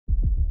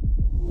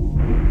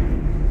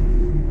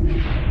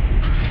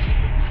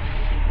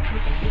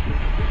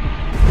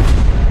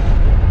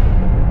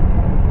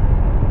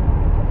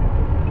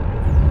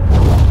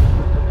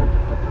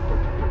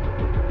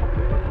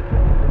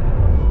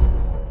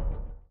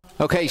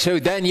Okay, so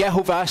then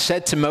Yehovah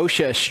said to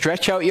Moshe,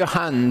 stretch out your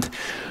hand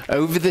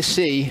over the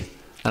sea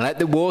and let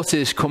the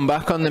waters come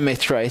back on the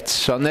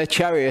Mitzrites, on their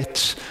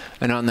chariots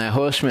and on their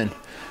horsemen.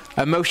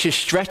 And Moshe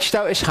stretched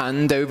out his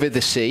hand over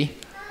the sea,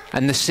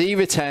 and the sea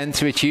returned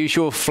to its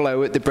usual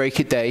flow at the break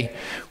of day,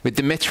 with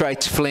the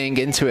Mitzrites fleeing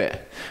into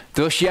it.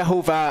 Thus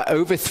Yehovah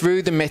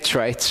overthrew the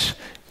Mitzrites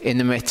in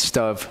the midst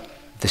of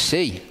the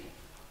sea.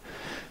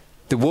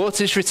 The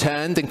waters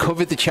returned and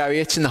covered the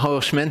chariots and the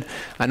horsemen,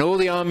 and all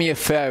the army of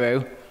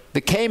Pharaoh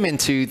that came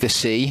into the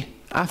sea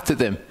after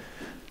them,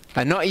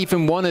 and not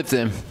even one of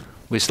them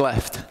was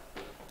left.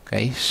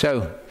 Okay,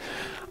 so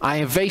I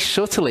have very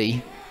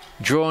subtly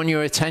drawn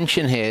your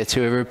attention here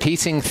to a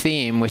repeating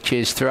theme which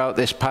is throughout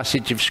this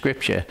passage of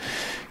Scripture.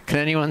 Can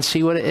anyone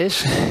see what it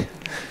is?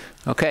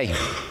 Okay,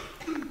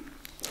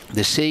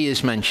 the sea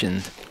is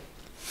mentioned.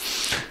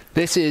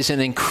 This is an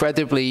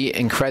incredibly,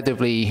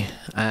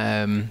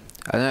 I don't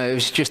know, it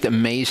was just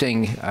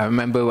amazing. I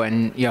remember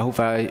when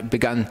Yehovah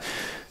began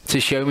to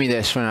show me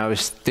this when I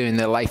was doing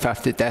the life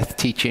after death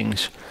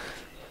teachings.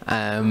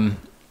 And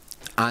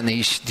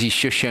he's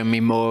just shown me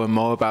more and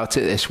more about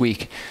it this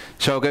week.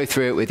 So I'll go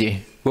through it with you.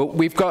 Well,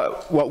 we've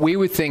got what we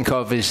would think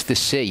of as the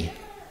sea,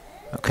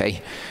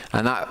 okay?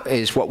 And that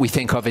is what we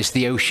think of as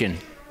the ocean.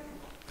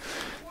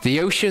 The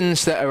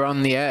oceans that are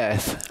on the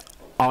earth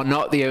are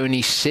not the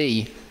only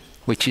sea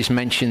which is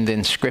mentioned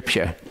in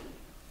Scripture.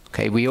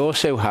 Okay, we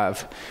also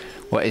have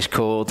what is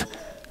called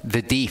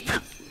the deep.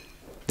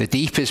 The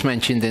deep is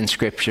mentioned in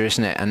Scripture,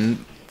 isn't it?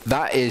 And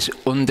that is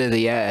under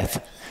the earth.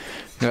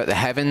 We've got the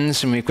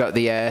heavens and we've got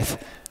the earth,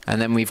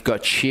 and then we've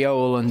got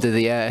Sheol under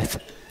the earth.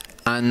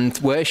 And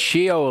where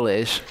Sheol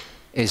is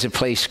a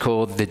place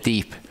called the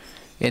deep.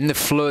 In the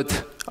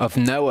flood of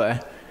Noah,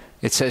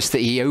 it says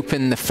that he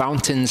opened the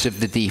fountains of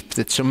the deep,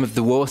 that some of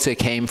the water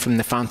came from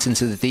the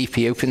fountains of the deep.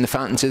 He opened the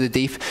fountains of the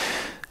deep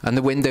and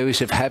the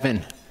windows of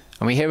heaven.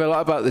 And we hear a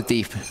lot about the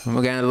deep, and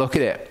we're going to look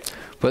at it.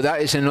 But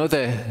that is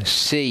another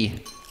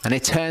sea. And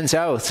it turns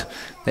out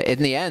that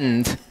in the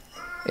end,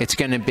 it's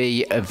going to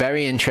be a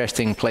very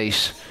interesting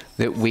place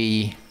that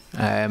we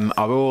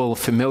are all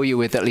familiar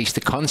with, at least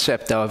the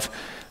concept of,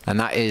 and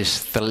that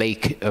is the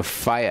lake of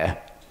fire.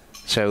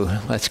 So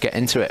let's get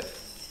into it.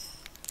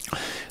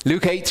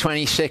 Luke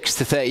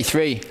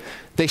 8:26-33.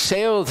 They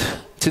sailed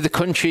to the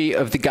country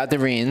of the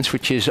Gadarenes,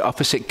 which is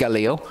opposite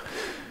Galilee.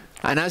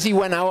 And as he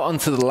went out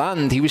onto the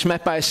land, he was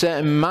met by a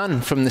certain man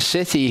from the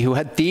city who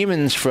had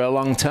demons for a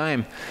long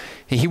time.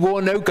 He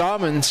wore no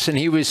garments, and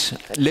he was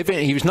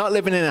not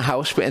living in a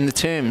house, but in the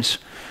tombs.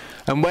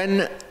 And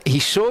when he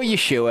saw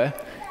Yeshua,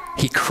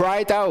 he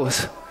cried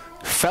out,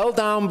 fell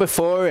down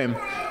before him,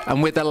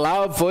 and with a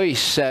loud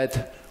voice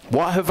said,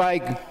 "What have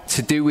I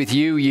to do with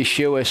you,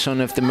 Yeshua, Son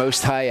of the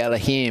Most High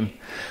Elohim?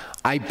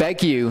 I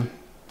beg you,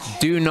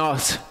 do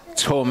not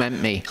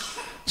torment me."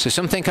 So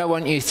something I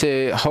want you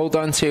to hold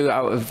on to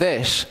out of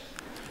this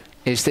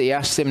is that he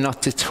asked him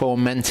not to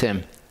torment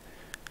him.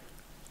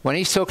 When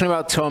he's talking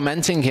about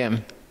tormenting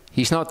him,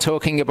 he's not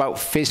talking about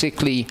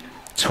physically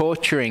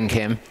torturing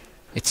him.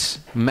 It's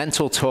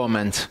mental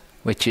torment,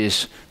 which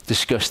is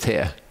discussed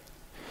here.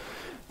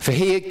 For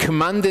he had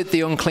commanded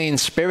the unclean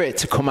spirit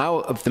to come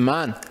out of the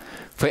man,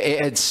 for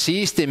it had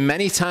seized him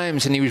many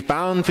times, and he was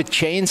bound with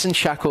chains and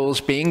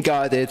shackles, being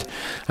guarded,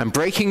 and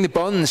breaking the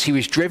bonds, he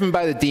was driven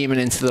by the demon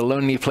into the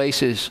lonely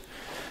places.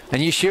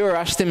 And Yeshua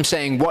asked him,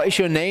 saying, "What is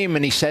your name?"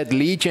 And he said,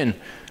 "Legion,"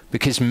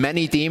 because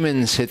many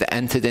demons had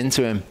entered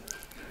into him.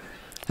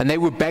 And they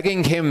were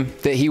begging him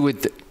that he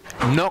would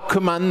not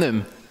command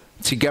them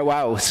to go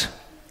out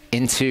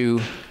into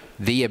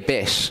the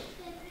abyss.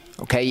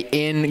 Okay,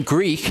 in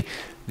Greek,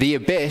 the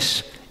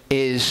abyss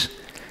is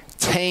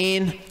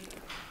Tain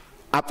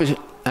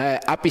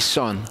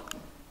Abysson.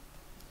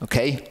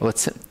 Okay, well,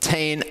 it's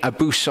Tain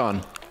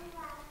Abuson,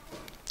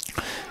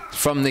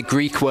 from the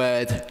Greek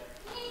word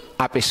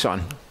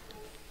abysson.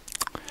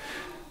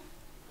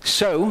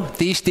 So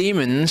these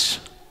demons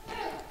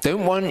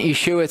don't want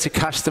Yeshua to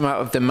cast them out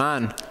of the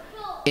man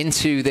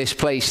into this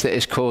place that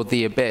is called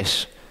the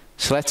abyss.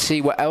 So let's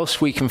see what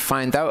else we can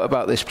find out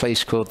about this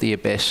place called the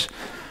abyss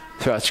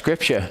throughout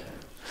Scripture.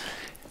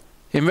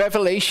 In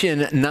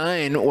Revelation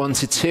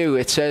 9:1-2,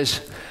 it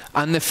says,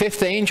 "And the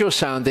fifth angel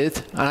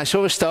sounded, and I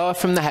saw a star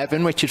from the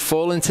heaven which had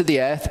fallen to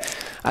the earth,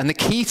 and the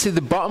key to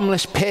the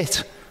bottomless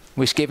pit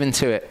was given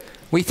to it."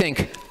 We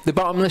think, the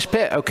bottomless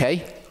pit,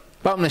 okay.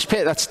 Bottomless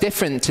pit, that's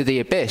different to the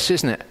abyss,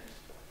 isn't it?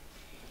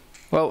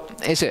 Well,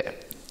 is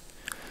it?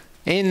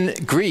 In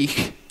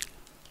Greek,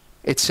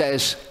 it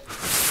says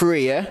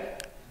phria,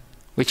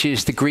 which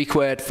is the Greek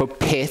word for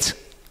pit.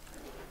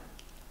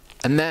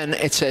 And then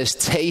it says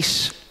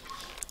tais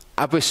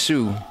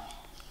abyssou,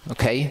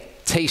 okay?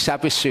 Tais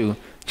abyssou,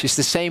 which is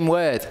the same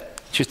word,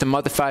 just a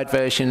modified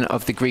version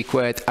of the Greek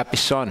word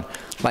abysson,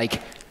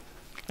 like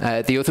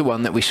the other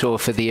one that we saw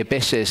for the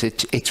abysses.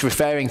 It's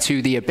referring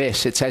to the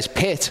abyss. It says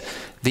pit,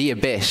 the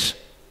abyss.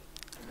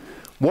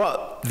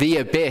 What the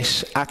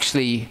abyss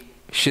actually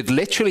should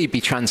literally be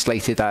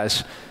translated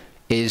as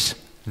is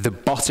the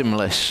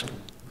bottomless.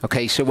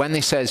 Okay, so when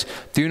they says,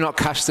 do not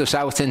cast us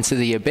out into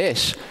the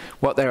abyss,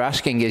 what they're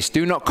asking is,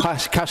 do not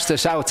cast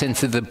us out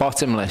into the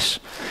bottomless.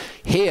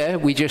 Here,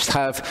 we just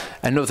have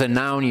another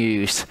noun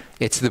used.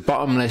 It's the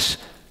bottomless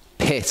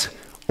pit,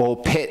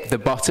 or pit the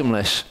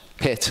bottomless.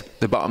 Pit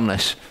the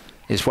bottomless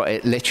is what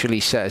it literally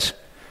says.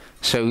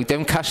 So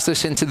don't cast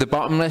us into the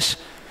bottomless.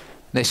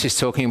 This is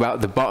talking about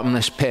the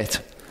bottomless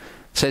pit.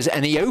 It says,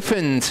 and he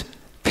opened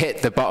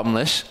pit the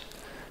bottomless,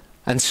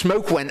 and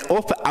smoke went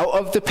up out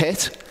of the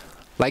pit,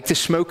 like the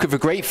smoke of a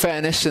great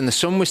furnace, and the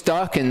sun was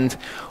darkened,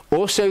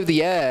 also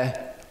the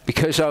air,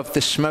 because of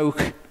the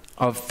smoke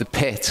of the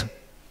pit.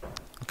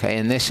 Okay,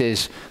 and this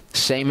is the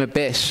same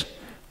abyss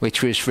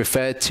which was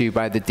referred to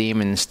by the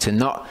demons to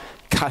not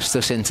cast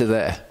us into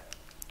there.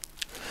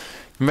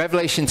 In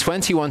Revelation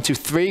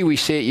 21:3, we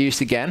see it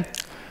used again.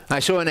 I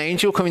saw an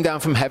angel coming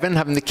down from heaven,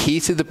 having the key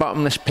to the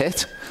bottomless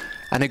pit,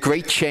 and a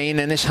great chain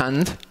in his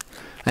hand.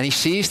 And he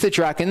seized the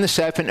dragon, the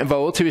serpent of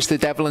old, who is the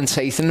devil and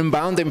Satan, and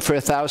bound him for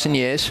 1,000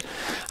 years.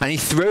 And he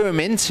threw him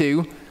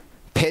into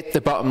pit the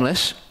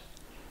bottomless,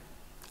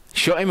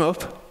 shut him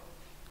up,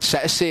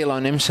 set a seal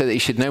on him so that he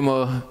should no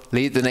more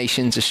lead the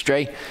nations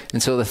astray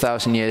until the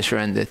 1,000 years were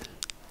ended.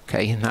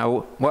 Okay,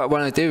 now what I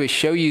want to do is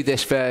show you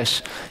this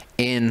verse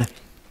in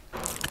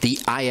the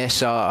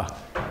ISR.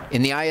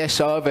 In the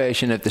ISR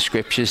version of the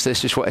scriptures,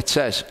 this is what it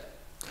says.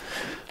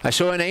 I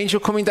saw an angel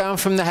coming down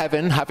from the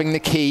heaven, having the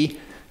key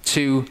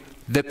to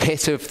the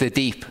pit of the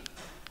deep.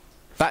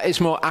 That is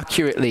more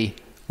accurately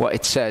what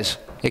it says.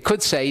 It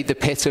could say the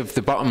pit of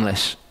the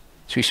bottomless.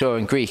 As we saw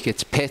in Greek,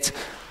 it's pit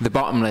the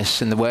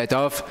bottomless, and the word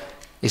of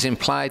is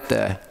implied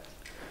there.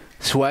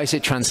 So why is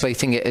it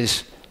translating it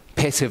as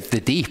pit of the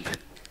deep?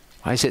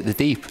 Why is it the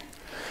deep?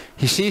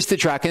 He seized the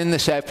dragon, the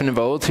serpent of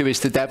old, who is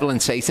the devil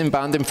and Satan,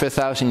 bound him for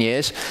 1,000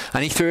 years,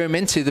 and he threw him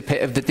into the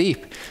pit of the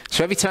deep.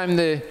 So every time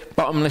the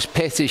bottomless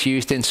pit is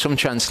used in some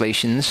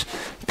translations,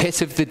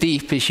 pit of the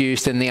deep is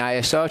used in the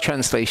ISR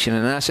translation.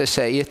 And as I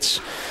say, it's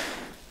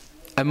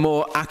a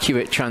more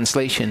accurate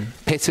translation.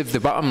 Pit of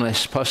the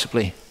bottomless,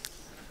 possibly.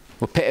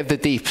 Well, pit of the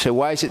deep. So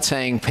why is it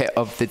saying pit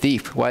of the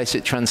deep? Why is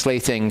it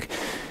translating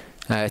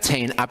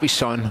Tain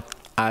Abison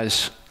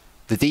as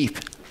the deep?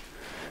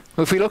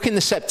 Well, if we look in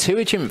the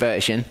Septuagint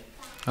version,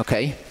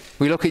 okay,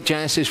 we look at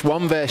Genesis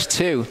 1 verse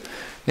 2,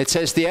 it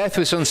says the earth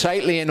was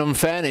unsightly and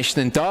unfurnished,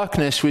 and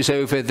darkness was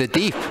over the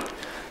deep.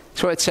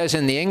 That's what it says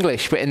in the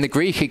English, but in the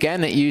Greek,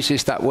 again, it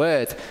uses that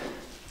word,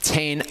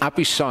 Tain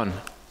Abison,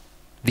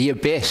 the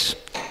abyss.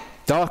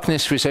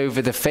 Darkness was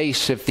over the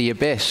face of the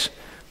abyss.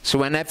 So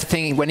when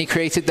he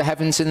created the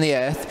heavens and the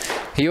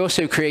earth, he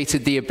also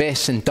created the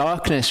abyss, and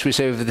darkness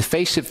was over the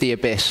face of the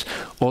abyss,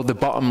 or the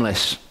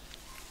bottomless.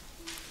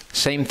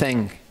 Same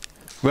thing.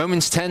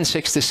 Romans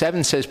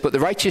 10:6-7 says, but the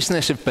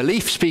righteousness of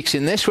belief speaks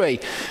in this way.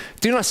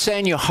 Do not say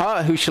in your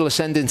heart, who shall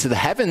ascend into the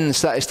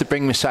heavens, that is to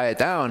bring Messiah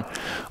down,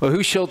 or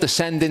who shall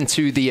descend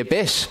into the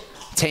abyss,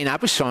 Tain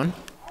Abison,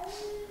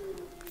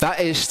 that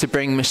is to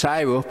bring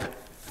Messiah up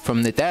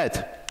from the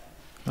dead.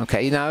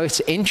 Okay, now it's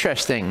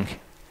interesting,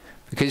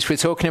 because we're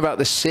talking about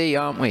the sea,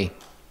 aren't we?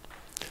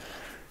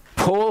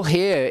 Paul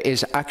here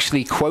is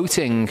actually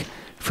quoting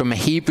from a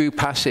Hebrew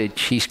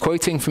passage. He's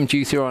quoting from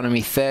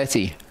Deuteronomy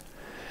 30.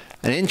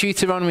 And in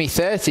Deuteronomy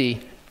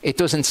 30, it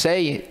doesn't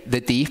say the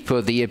deep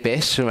or the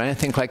abyss or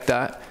anything like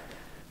that.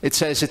 It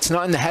says it's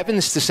not in the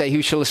heavens to say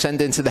who shall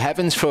ascend into the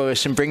heavens for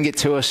us and bring it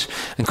to us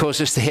and cause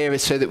us to hear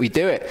it so that we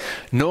do it,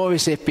 nor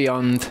is it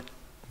beyond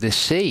the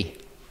sea.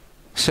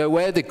 So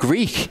where the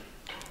Greek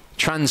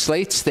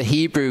translates the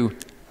Hebrew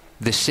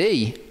the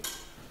sea,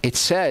 it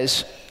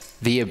says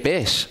the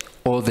abyss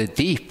or the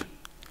deep.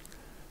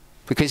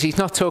 Because he's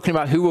not talking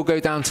about who will go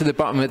down to the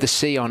bottom of the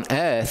sea on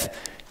earth.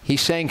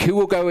 He's saying who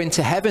will go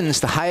into heavens,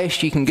 the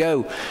highest you can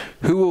go.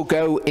 Who will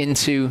go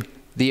into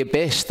the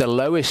abyss, the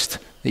lowest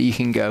that you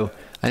can go.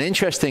 And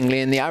interestingly,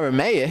 in the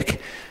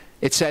Aramaic,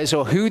 it says,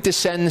 or who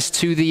descends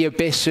to the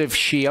abyss of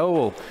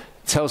Sheol.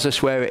 It tells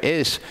us where it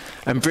is.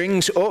 And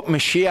brings up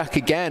Mashiach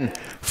again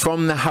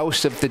from the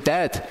house of the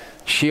dead.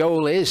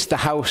 Sheol is the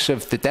house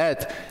of the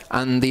dead.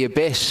 And the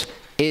abyss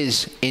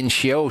is in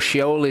Sheol.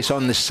 Sheol is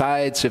on the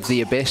sides of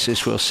the abyss,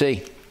 as we'll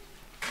see.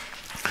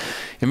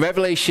 In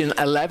Revelation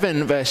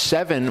 11, verse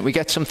 7, we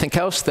get something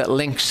else that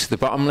links the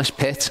bottomless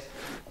pit,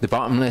 the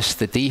bottomless,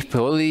 the deep,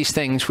 all these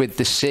things with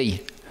the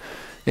sea.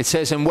 It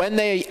says, and when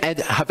they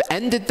have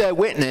ended their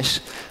witness,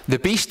 the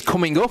beast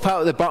coming up out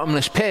of the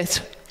bottomless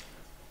pit,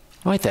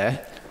 right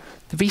there,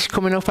 the beast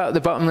coming up out of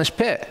the bottomless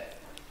pit.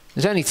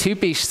 There's only two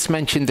beasts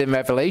mentioned in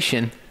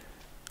Revelation.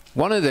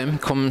 One of them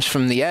comes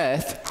from the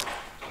earth.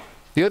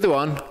 The other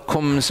one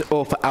comes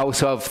up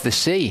out of the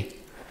sea.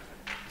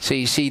 So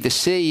you see the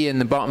sea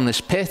and the bottomless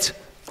pit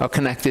are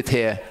connected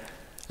here.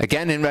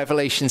 Again, in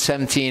Revelation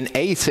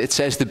 17:8, it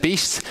says, the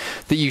beast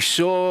that you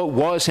saw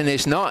was and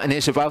is not and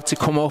is about to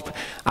come up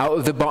out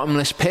of the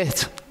bottomless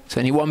pit. There's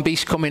only one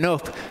beast coming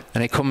up,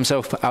 and it comes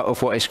up out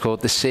of what is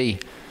called the sea.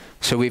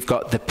 So we've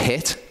got the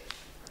pit,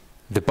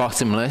 the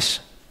bottomless,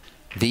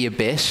 the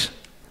abyss,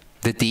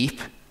 the deep,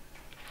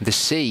 the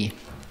sea.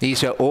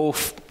 These are all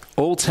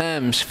all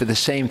terms for the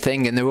same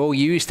thing, and they're all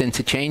used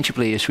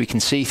interchangeably, as we can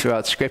see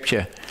throughout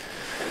Scripture.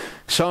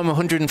 Psalm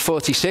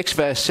 146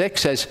 verse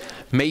 6 says,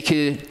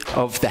 maker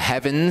of the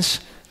heavens,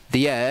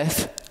 the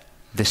earth,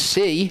 the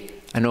sea,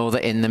 and all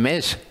that in them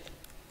is.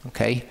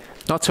 Okay?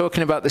 Not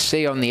talking about the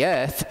sea on the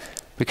earth,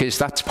 because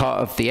that's part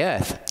of the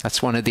earth.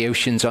 That's one of the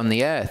oceans on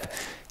the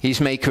earth. He's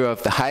maker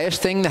of the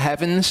highest thing, the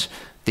heavens,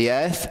 the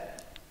earth,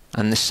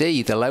 and the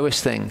sea, the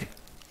lowest thing.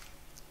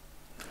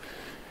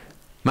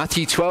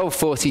 Matthew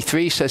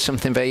 12:43 says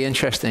something very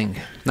interesting.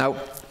 Now,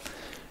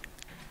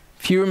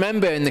 if you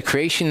remember in the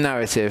creation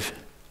narrative,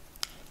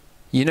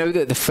 you know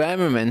that the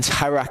firmament,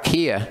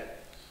 hierarchia,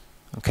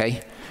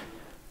 okay,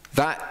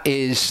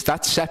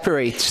 that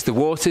separates the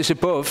waters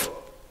above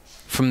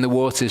from the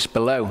waters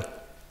below.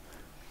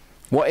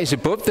 What is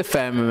above the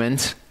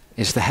firmament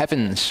is the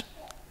heavens.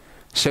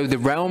 So the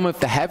realm of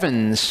the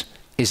heavens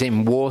is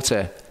in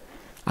water.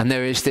 And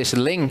there is this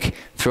link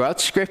throughout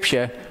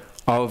Scripture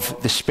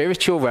of the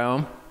spiritual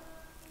realm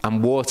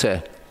and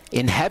water.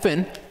 In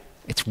heaven,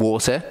 it's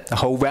water. The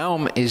whole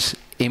realm is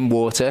in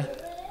water.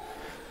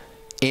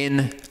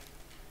 In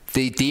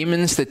the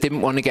demons that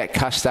didn't want to get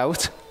cast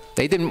out,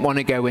 they didn't want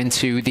to go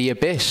into the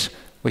abyss,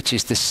 which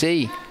is the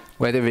sea,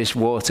 where there is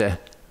water.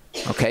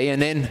 Okay,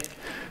 and in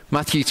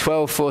Matthew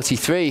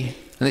 12:43,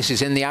 and this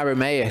is in the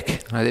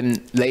Aramaic, I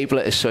didn't label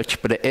it as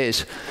such, but it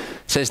is. It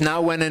says,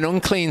 now when an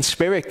unclean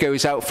spirit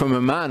goes out from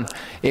a man,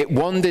 it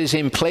wanders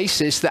in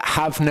places that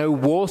have no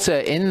water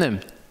in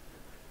them.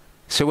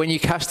 So when you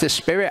cast a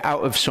spirit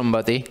out of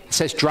somebody, it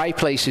says dry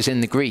places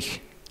in the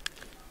Greek.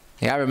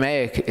 The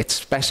Aramaic, it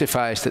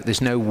specifies that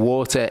there's no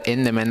water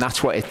in them, and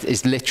that's what it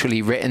is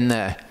literally written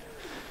there.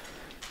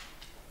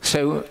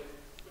 So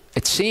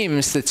it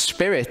seems that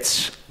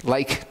spirits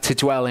like to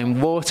dwell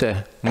in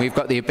water. And we've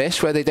got the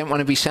abyss where they don't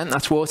want to be sent,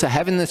 that's water.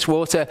 Heaven, that's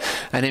water.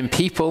 And in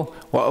people,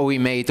 what are we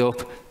made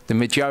up? The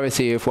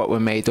majority of what we're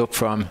made up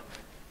from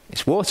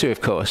is water,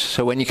 of course.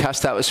 So when you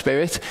cast out a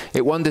spirit,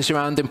 it wanders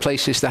around in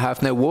places that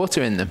have no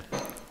water in them.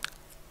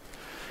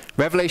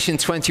 Revelation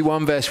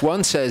 21 verse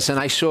 1 says, and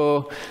I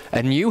saw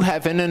a new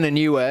heaven and a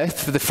new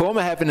earth, for the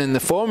former heaven and the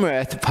former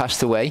earth have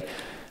passed away,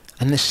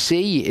 and the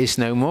sea is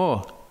no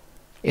more.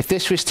 If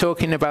this was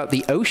talking about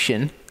the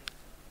ocean,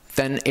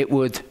 then it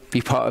would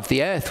be part of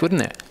the earth,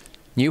 wouldn't it?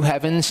 New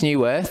heavens,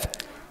 new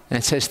earth, and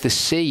it says the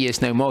sea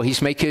is no more.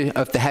 He's maker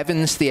of the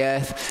heavens, the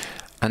earth,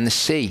 and the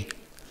sea.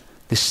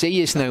 The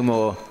sea is no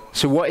more.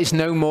 So what is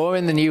no more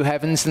in the new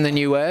heavens and the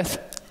new earth?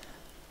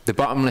 The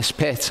bottomless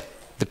pit,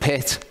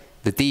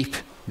 the deep,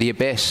 the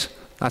abyss.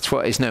 That's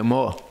what is no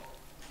more.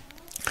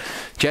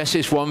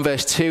 Genesis 1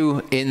 verse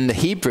 2 in the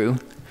Hebrew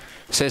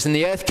says, and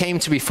the earth came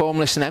to be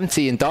formless and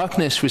empty, and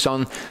darkness was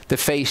on the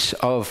face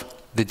of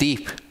the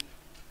deep.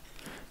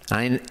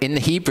 And in the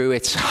Hebrew,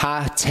 it's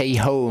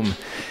ha-tehom.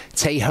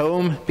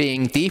 Tehom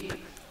being deep,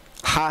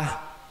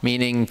 ha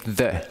meaning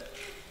the.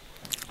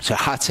 So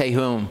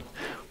ha-tehom.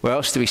 Where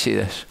else do we see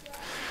this?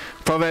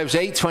 Proverbs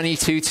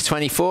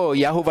 8:22-24,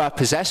 Yahovah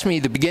possessed me,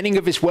 the beginning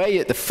of his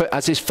way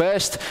as his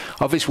first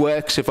of his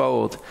works of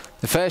old.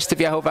 The first of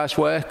Yahovah's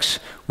works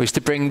was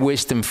to bring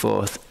wisdom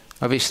forth.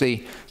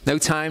 Obviously, no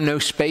time, no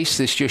space,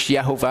 there's just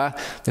Yahovah.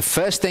 The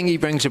first thing he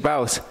brings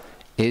about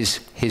is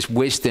his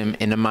wisdom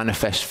in a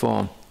manifest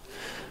form.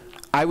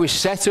 I was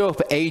set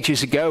up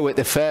ages ago at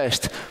the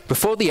first,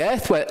 before the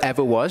earth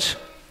ever was,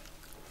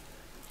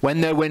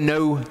 when there were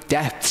no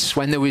depths,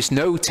 when there was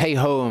no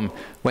tehom,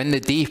 when the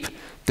deep,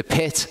 the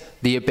pit,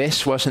 the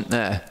abyss wasn't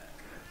there.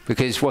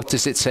 Because what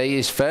does it say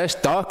is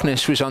first,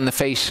 darkness was on the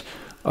face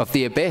of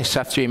the abyss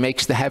after he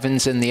makes the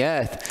heavens and the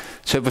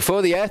earth. So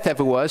before the earth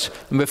ever was,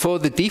 and before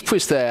the deep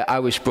was there, I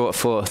was brought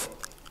forth.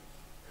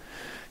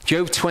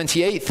 Job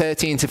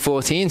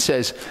 28:13-14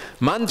 says,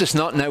 man does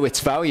not know its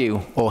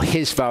value, or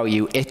his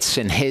value. Its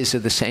and his are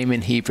the same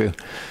in Hebrew.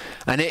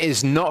 And it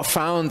is not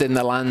found in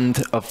the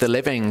land of the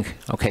living.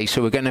 Okay,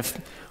 so we're going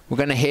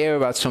to hear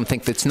about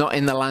something that's not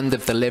in the land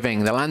of the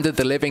living. The land of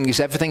the living is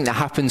everything that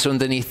happens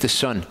underneath the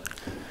sun.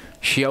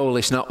 Sheol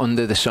is not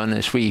under the sun,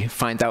 as we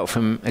find out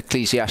from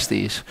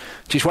Ecclesiastes,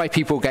 which is why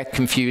people get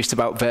confused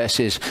about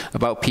verses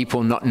about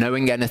people not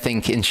knowing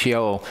anything in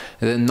Sheol,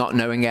 and not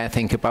knowing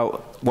anything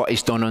about what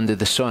is done under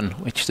the sun,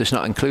 which does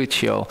not include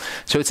Sheol.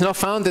 So it's not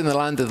found in the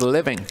land of the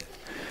living.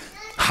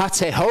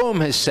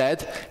 Ha-tehom has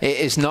said, it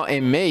is not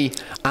in me,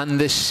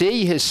 and the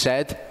sea has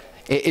said,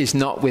 it is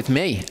not with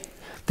me.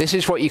 This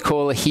is what you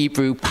call a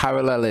Hebrew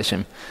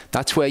parallelism.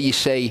 That's where you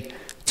say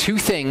two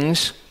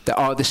things that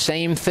are the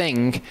same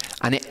thing,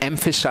 and it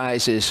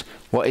emphasizes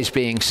what is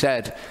being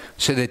said.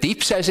 So the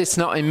deep says it's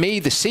not in me,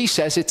 the sea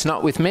says it's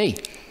not with me.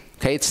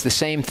 Okay, it's the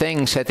same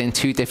thing said in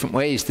two different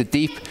ways. The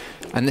deep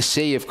and the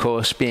sea, of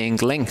course, being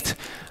linked.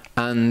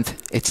 And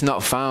it's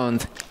not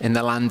found in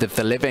the land of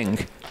the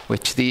living,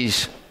 which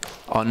these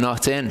are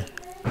not in.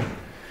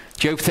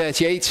 Job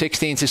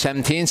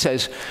 38:16-17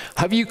 says,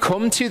 have you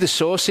come to the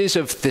sources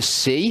of the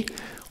sea?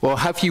 Or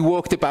have you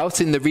walked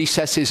about in the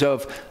recesses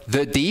of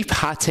the deep,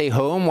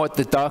 ha-tehom, what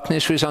the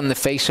darkness was on the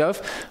face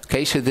of?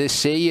 Okay, so the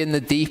sea and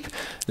the deep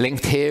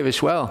linked here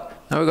as well.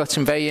 Now we've got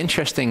some very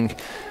interesting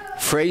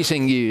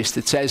phrasing used.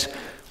 It says,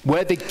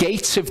 were the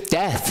gates of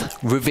death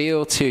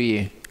revealed to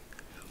you?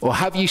 Or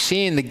have you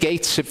seen the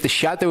gates of the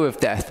shadow of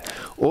death?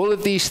 All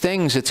of these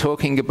things are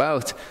talking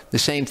about the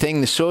same thing,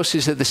 the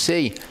sources of the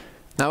sea.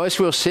 Now, as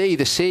we'll see,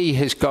 the sea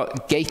has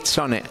got gates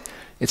on it.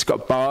 It's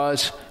got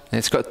bars and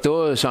it's got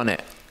doors on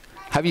it.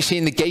 Have you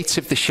seen the gates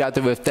of the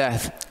shadow of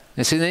death?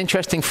 It's an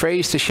interesting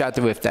phrase, the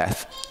shadow of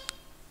death.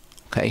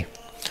 Okay.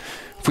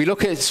 If we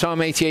look at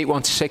Psalm 88,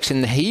 1-6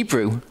 in the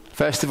Hebrew,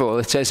 first of all,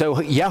 it says, "O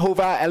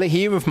Yehovah,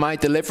 Elohim of my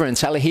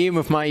deliverance, Elohim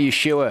of my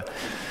Yeshua.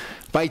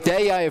 By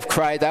day I have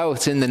cried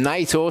out, in the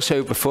night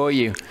also before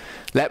you.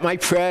 Let my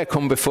prayer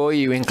come before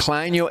you.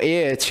 Incline your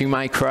ear to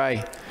my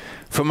cry.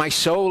 For my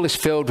soul is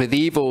filled with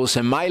evils,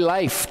 and my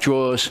life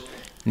draws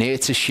near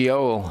to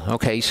Sheol."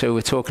 Okay, so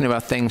we're talking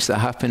about things that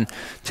happen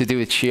to do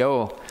with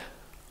Sheol.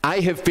 "I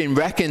have been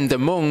reckoned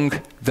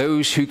among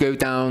those who go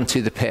down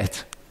to the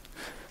pit."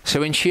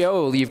 So in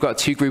Sheol, you've got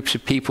two groups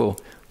of people.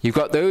 You've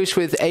got those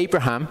with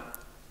Abraham,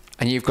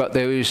 and you've got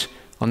those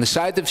on the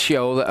side of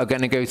Sheol that are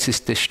going to go to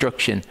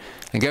destruction.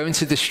 And going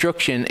to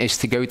destruction is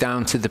to go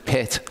down to the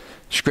pit,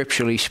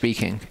 scripturally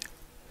speaking.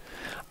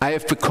 "I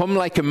have become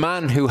like a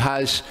man who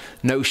has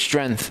no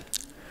strength,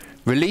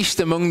 released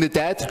among the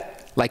dead,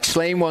 like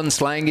slain ones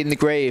lying in the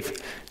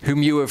grave,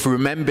 whom you have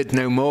remembered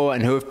no more,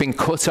 and who have been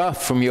cut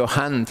off from your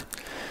hand.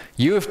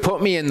 You have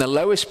put me in the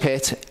lowest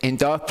pit, in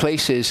dark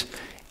places,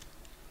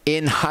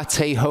 in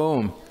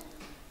Hatehom."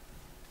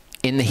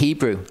 In the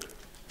Hebrew, it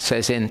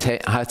says in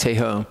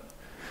Hatehom.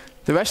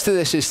 The rest of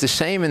this is the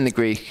same in the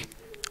Greek.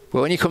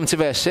 But when you come to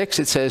verse 6,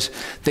 it says,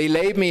 "They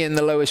laid me in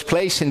the lowest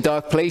place, in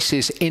dark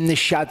places, in the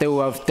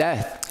shadow of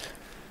death."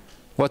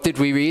 What did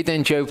we read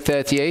in Job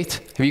 38?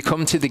 "Have you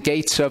come to the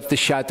gates of the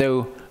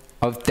shadow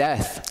of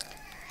death?"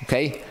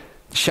 Okay?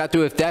 The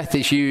shadow of death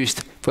is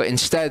used, but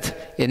instead,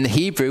 in the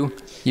Hebrew,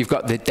 you've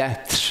got the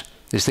depths.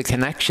 There's the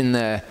connection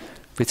there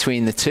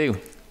between the two.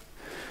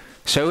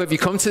 So have you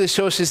come to the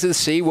sources of the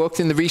sea, walked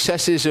in the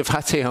recesses of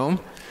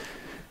Hatehom,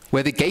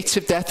 where the gates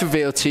of death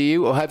revealed to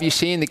you, or have you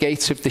seen the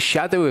gates of the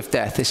shadow of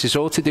death? This is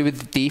all to do with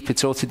the deep,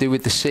 it's all to do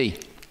with the sea.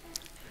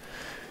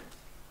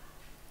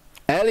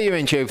 Earlier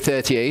in Job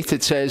 38,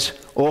 it says,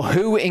 "Or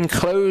who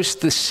enclosed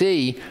the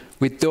sea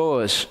with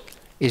doors?"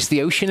 Is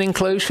the ocean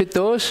enclosed with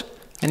doors?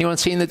 Anyone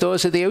seen the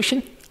doors of the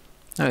ocean?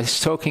 No, it's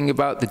talking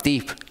about the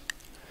deep.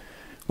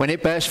 "When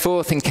it burst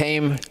forth and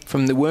came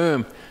from the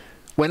womb,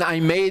 when I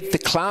made the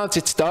clouds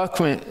its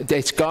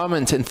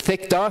garment, and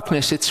thick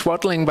darkness its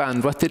swaddling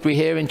band." What did we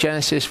hear in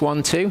Genesis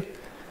 1:2?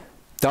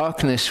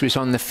 Darkness was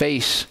on the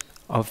face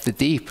of the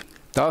deep.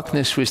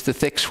 Darkness was the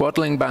thick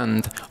swaddling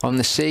band on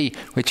the sea,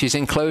 which is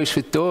enclosed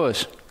with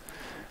doors.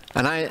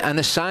 "And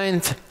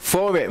assigned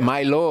for it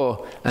my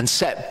law, and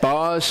set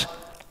bars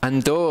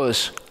and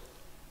doors."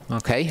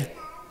 Okay,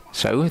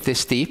 so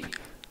this deep,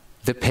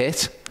 the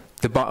pit,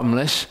 the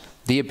bottomless,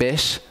 the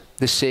abyss,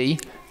 the sea,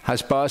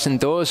 has bars and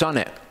doors on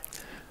it.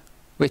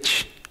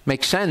 Which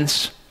makes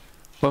sense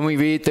when we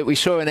read that we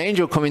saw an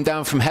angel coming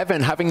down from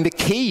heaven having the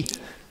key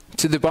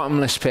to the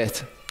bottomless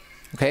pit.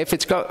 Okay, if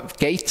it's got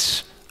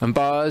gates and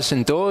bars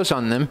and doors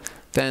on them,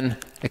 then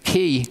a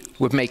key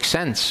would make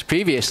sense.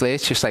 Previously,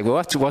 it's just like,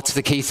 well, what's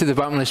the key to the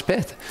bottomless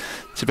pit?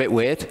 It's a bit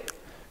weird.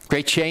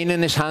 Great chain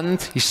in his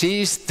hand. He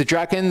seized the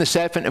dragon, the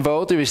serpent of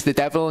old, who is the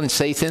devil and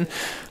Satan,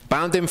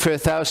 bound him for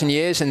 1,000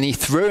 years, and he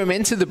threw him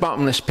into the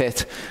bottomless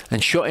pit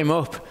and shut him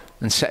up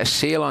and set a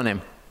seal on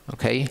him.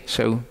 Okay,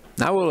 so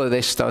now all of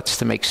this starts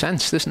to make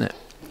sense, doesn't it?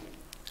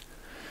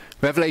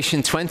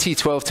 Revelation 20,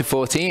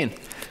 12-14.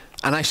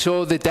 "And I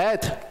saw the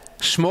dead,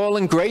 small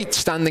and great,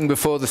 standing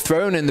before the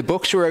throne, and the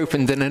books were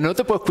opened, and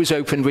another book was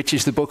opened, which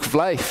is the book of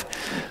life.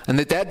 And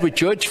the dead were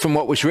judged from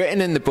what was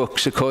written in the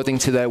books according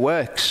to their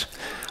works.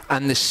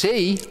 And the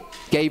sea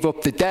gave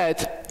up the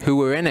dead who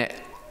were in it."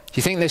 Do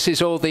you think this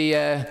is all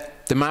the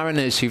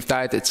mariners who've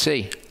died at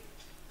sea?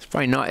 It's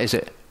probably not, is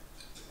it?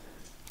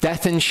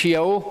 "Death and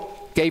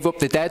Sheol gave up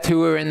the dead who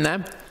were in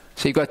them."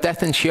 So you've got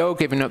death and Sheol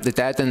giving up the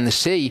dead, and the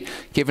sea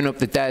giving up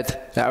the dead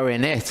that are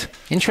in it.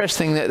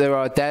 Interesting that there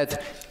are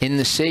dead in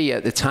the sea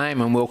at the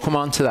time, and we'll come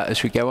on to that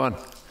as we go on.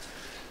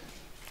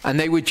 "And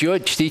they were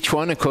judged, each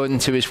one according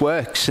to his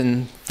works,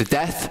 and the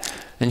death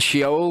and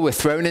Sheol were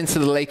thrown into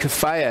the lake of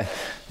fire."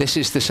 This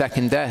is the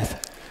second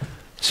death.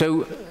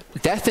 So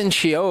death and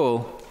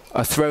Sheol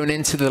are thrown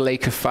into the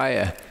lake of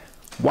fire.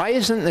 Why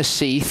isn't the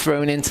sea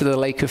thrown into the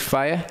lake of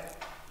fire?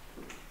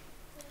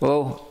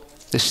 Well,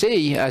 the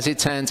sea, as it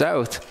turns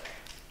out,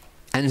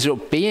 ends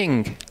up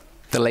being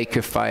the lake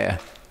of fire.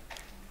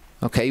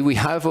 Okay, we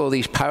have all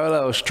these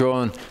parallels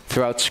drawn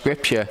throughout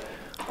Scripture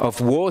of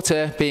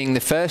water being the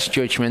first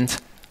judgment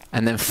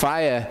and then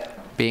fire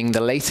being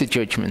the later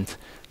judgment.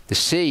 The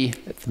sea,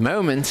 at the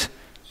moment,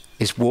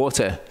 is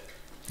water.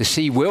 The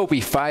sea will be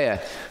fire.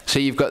 So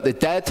you've got the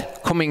dead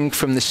coming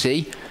from the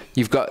sea,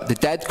 you've got the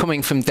dead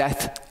coming from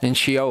death and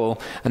Sheol,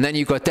 and then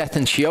you've got death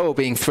and Sheol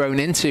being thrown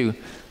into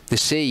the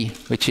sea,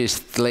 which is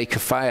the lake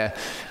of fire.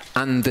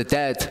 And the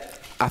dead,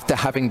 after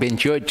having been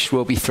judged,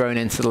 will be thrown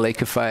into the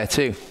lake of fire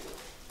too.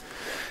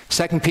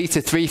 2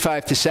 Peter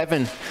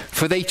 3:5-7,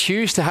 for they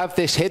choose to have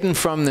this hidden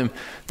from them,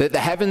 that the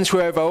heavens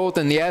were of old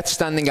and the earth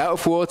standing out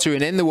of water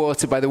and in the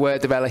water by the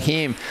word of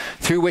Elohim,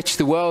 through which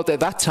the world at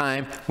that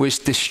time was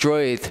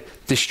destroyed.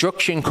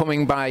 Destruction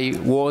coming by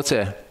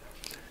water,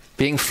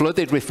 being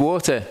flooded with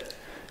water.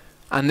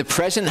 And the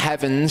present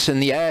heavens and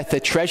the earth are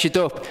treasured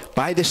up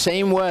by the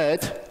same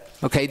word,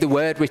 okay, the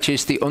word which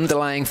is the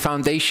underlying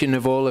foundation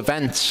of all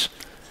events,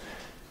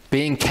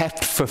 being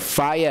kept for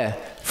fire,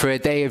 for a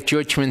day of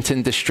judgment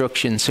and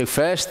destruction. So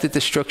first the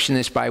destruction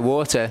is by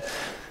water,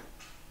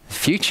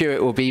 future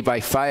it will be by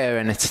fire,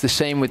 and it's the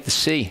same with the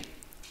sea.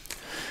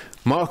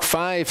 Mark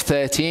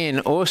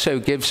 5:13 also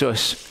gives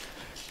us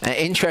an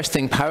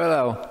interesting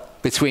parallel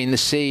between the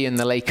sea and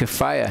the lake of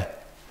fire.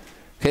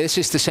 Okay, this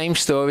is the same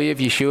story of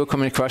Yeshua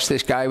coming across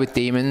this guy with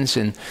demons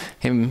and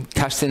him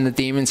casting the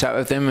demons out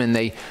of them, and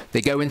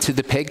they go into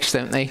the pigs,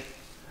 don't they?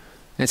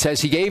 And it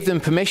says he gave them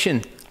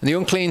permission, and the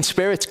unclean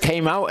spirits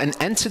came out and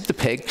entered the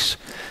pigs.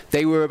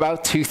 They were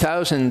about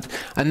 2,000,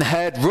 and the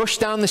herd rushed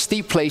down the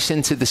steep place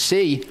into the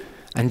sea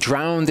and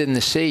drowned in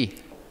the sea.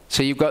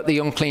 So you've got the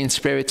unclean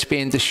spirits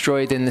being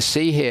destroyed in the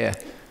sea here.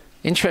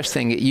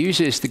 Interesting, it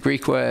uses the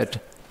Greek word,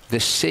 the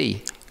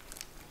sea.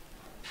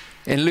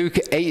 In Luke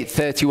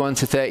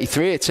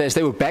 8:31-33, it says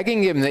they were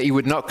begging him that he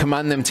would not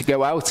command them to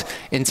go out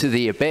into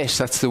the abyss.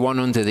 That's the one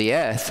under the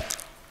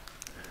earth.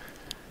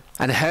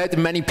 And a herd of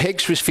many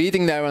pigs was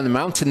feeding there on the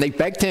mountain. They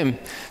begged him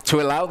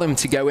to allow them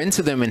to go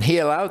into them, and he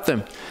allowed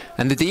them.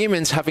 And the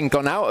demons, having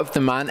gone out of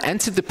the man,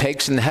 entered the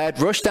pigs, and the herd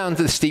rushed down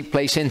to the steep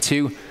place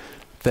into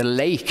the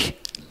lake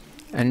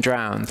and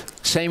drowned.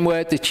 Same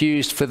word that's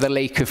used for the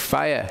lake of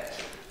fire.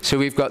 So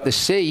we've got the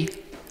sea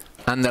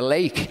and the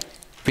lake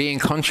being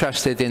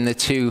contrasted in the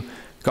two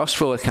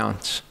gospel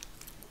accounts.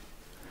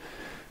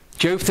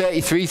 Job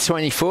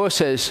 33:24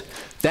 says,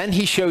 then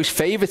he shows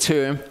favor to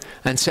him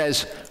and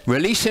says,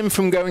 release him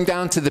from going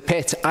down to the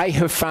pit. I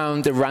have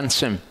found a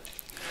ransom.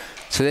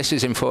 So this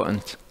is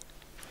important.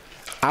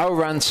 Our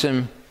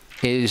ransom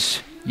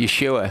is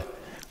Yeshua.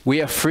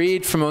 We are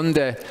freed from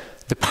under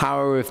the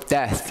power of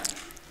death.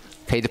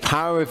 Okay, the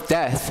power of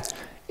death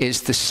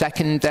is the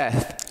second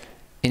death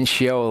in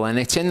Sheol, and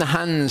it's in the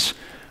hands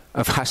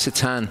of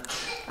Hasatan.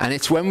 And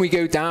it's when we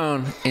go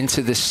down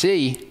into the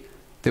sea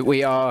that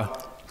we are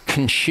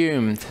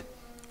consumed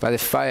by the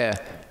fire.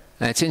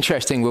 And it's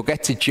interesting, we'll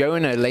get to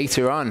Jonah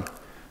later on,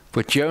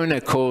 but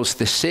Jonah calls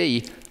the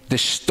sea the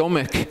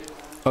stomach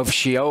of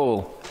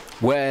Sheol,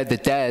 where the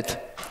dead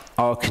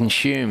are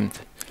consumed.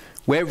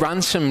 We're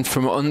ransomed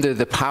from under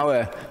the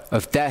power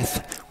of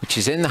death, which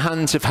is in the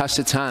hands of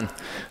Hasatan.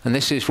 And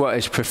this is what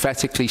is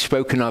prophetically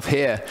spoken of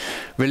here.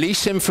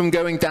 Release him from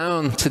going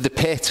down to the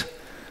pit,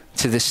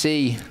 to the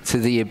sea, to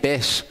the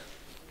abyss,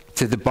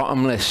 to the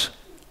bottomless,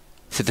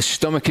 to the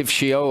stomach of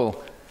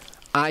Sheol.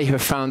 I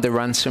have found a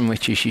ransom,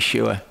 which is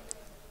Yeshua.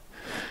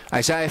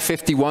 Isaiah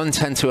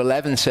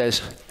 51:10-11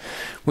 says,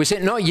 was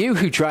it not you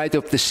who dried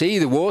up the sea,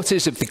 the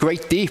waters of the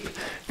great deep,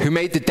 who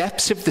made the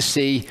depths of the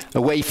sea a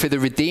way for the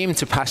redeemed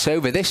to pass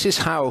over? This is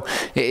how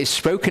it is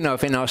spoken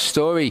of in our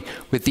story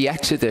with the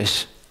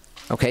Exodus.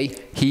 Okay,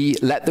 he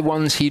let the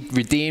ones he'd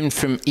redeemed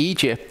from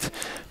Egypt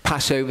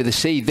pass over the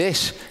sea.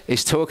 This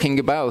is talking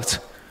about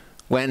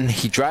when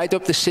he dried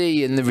up the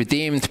sea and the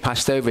redeemed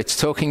passed over. It's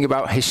talking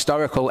about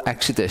historical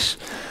Exodus.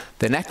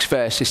 The next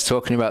verse is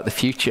talking about the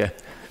future.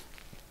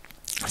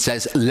 It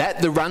says,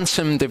 let the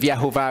ransomed of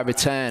Yehovah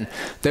return,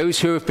 those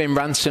who have been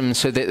ransomed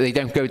so that they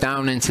don't go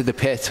down into the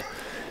pit.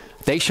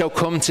 They shall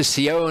come to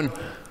Sion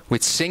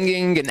with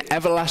singing and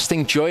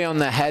everlasting joy on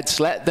their heads.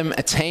 Let them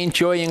attain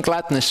joy and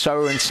gladness,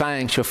 sorrow and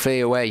sighing shall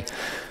flee away.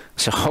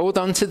 So hold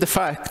on to the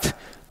fact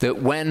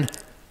that when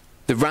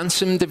the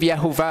ransomed of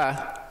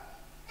Yehovah,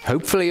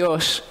 hopefully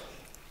us,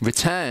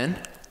 return,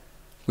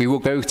 we will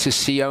go to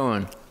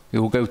Sion. We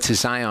will go to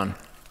Zion.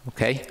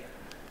 Okay?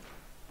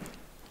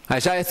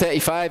 Isaiah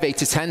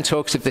 35:8-10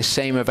 talks of this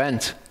same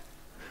event.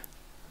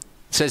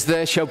 It says,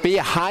 there shall be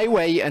a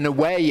highway and a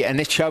way, and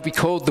it shall be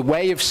called the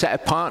way of set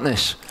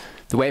apartness,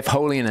 the way of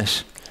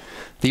holiness.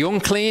 The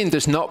unclean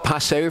does not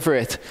pass over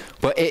it,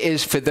 but it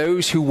is for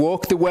those who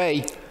walk the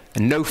way,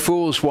 and no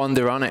fools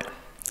wander on it.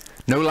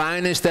 No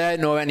lion is there,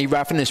 nor any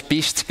ravenous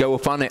beast go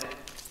upon it.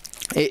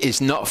 It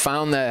is not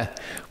found there,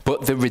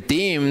 but the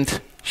redeemed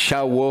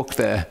shall walk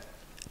there.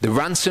 The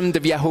ransomed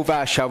of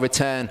Yehovah shall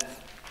return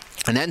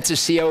and enter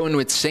Sion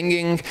with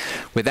singing,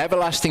 with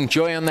everlasting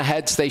joy on their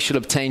heads. They shall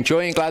obtain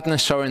joy and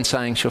gladness, sorrow and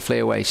sighing shall flee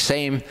away.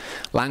 Same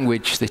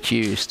language that's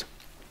used.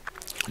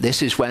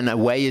 This is when a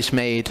way is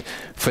made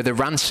for the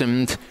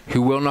ransomed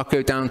who will not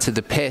go down to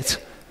the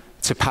pit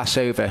to pass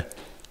over.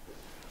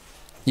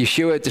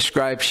 Yeshua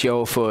describes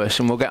Sheol for us,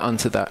 and we'll get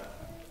onto that.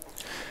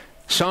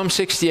 Psalm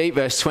 68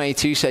 verse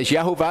 22 says,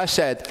 Yehovah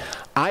said,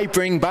 I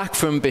bring back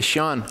from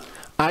Bashan,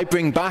 I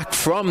bring back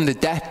from the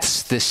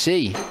depths the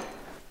sea.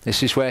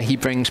 This is where he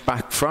brings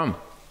back from.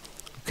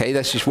 Okay,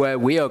 this is where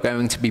we are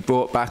going to be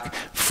brought back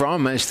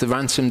from as the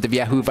ransomed of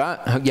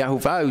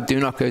Yehovah who do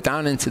not go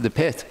down into the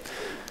pit.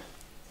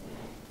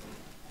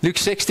 Luke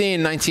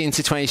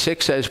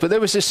 16:19-26 says, "But there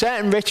was a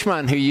certain rich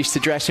man who used to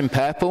dress in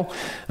purple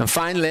and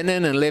fine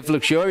linen and live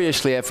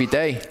luxuriously every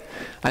day.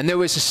 And there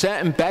was a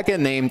certain beggar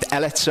named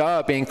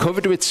Eleazar, being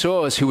covered with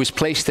sores, who was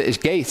placed at his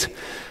gate,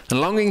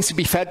 and longing to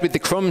be fed with the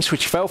crumbs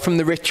which fell from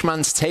the rich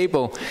man's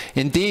table.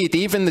 Indeed,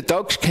 even the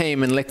dogs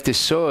came and licked his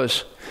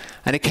sores.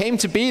 And it came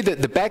to be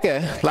that the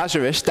beggar,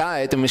 Lazarus,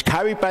 died and was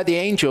carried by the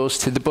angels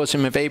to the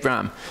bosom of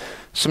Abraham."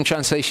 Some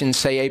translations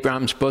say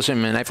Abraham's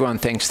bosom, and everyone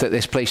thinks that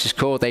this place is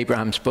called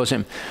Abraham's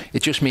bosom.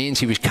 It just means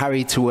he was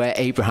carried to where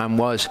Abraham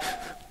was,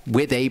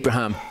 with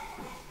Abraham.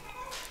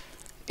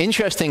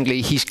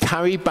 Interestingly, he's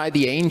carried by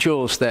the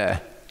angels there.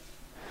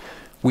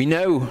 We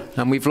know,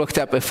 and we've looked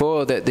at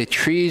before, that the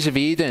trees of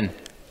Eden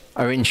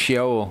are in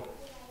Sheol.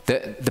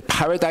 That the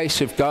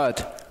paradise of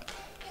God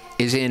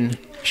is in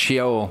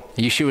Sheol.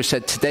 Yeshua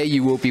said, "Today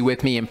you will be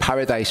with me in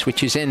paradise,"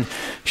 which is in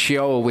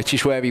Sheol, which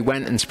is where he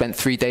went and spent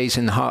 3 days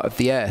in the heart of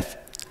the earth.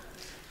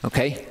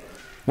 Okay?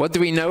 What do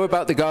we know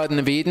about the Garden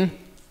of Eden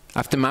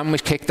after man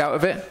was kicked out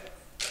of it?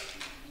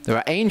 There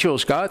are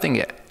angels guarding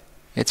it.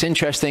 It's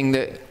interesting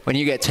that when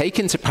you get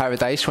taken to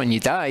paradise, when you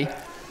die,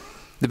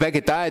 the beggar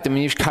died and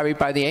he was carried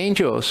by the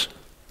angels.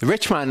 The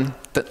rich man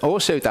that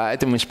also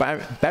died and was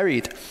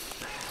buried.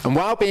 And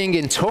while being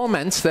in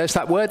torment, there's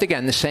that word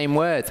again, the same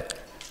word.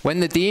 When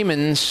the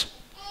demons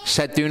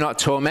said, "Do not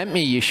torment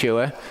me,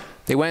 Yeshua,"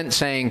 they weren't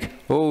saying,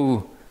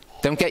 "Oh,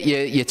 don't get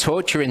your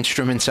torture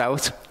instruments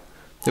out."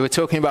 They were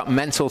talking about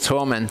mental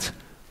torment.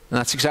 And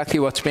that's exactly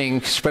what's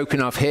being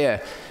spoken of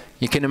here.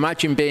 You can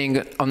imagine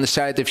being on the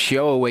side of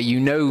Sheol where you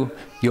know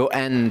your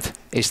end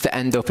is to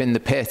end up in the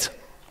pit.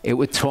 It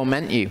would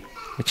torment you,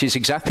 which is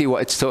exactly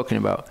what it's talking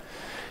about.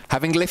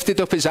 Having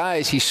lifted up his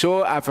eyes, he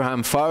saw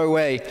Abraham far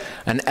away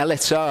and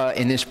Eleazar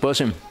in his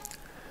bosom.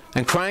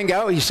 And crying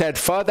out, he said,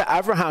 "Father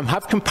Abraham,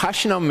 have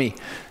compassion on me.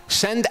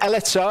 Send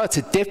Eleazar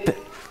to dip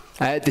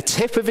the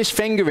tip of his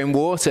finger in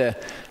water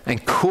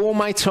and cool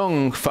my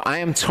tongue, for I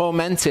am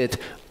tormented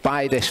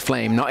by this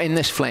flame." Not in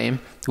this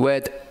flame. The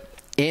word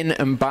in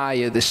and by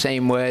are the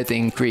same word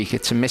in Greek.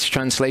 It's a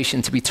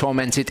mistranslation to be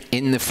tormented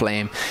in the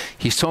flame.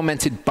 He's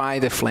tormented by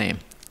the flame.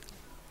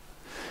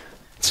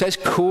 It says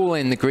cool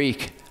in the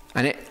Greek,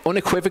 and it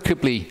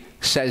unequivocally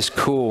says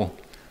cool.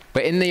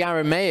 But in the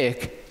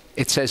Aramaic,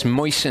 it says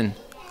moisten.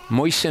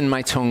 Moisten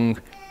my tongue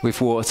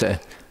with water.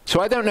 So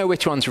I don't know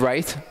which one's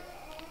right.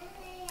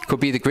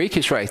 Could be the Greek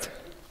is right.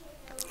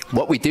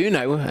 What we do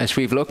know, as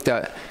we've looked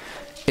at,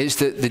 is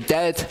that the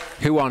dead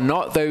who are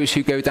not those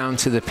who go down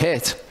to the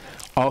pit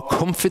are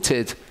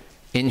comforted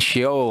in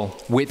Sheol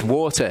with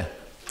water.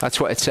 That's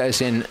what it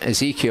says in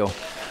Ezekiel.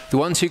 The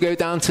ones who go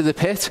down to the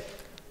pit,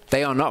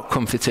 they are not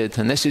comforted.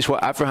 And this is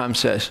what Abraham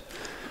says.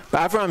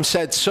 But Abraham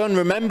said, "Son,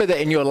 remember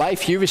that in your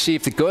life you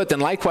received the good,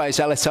 and likewise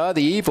Eleazar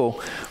the evil.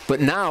 But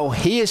now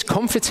he is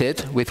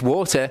comforted with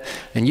water,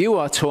 and you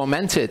are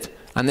tormented."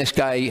 And this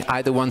guy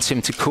either wants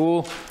him to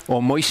cool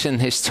or moisten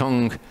his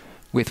tongue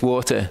with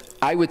water.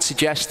 I would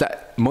suggest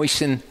that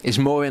moisten is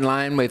more in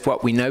line with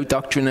what we know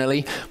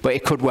doctrinally, but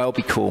it could well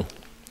be cool.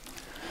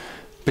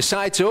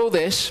 Besides all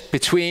this,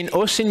 between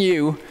us and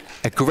you,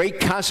 a great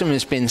chasm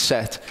has been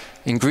set.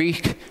 In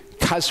Greek,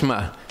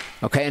 chasma.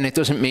 Okay, and it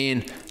doesn't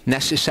mean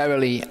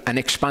necessarily an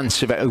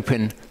expanse of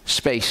open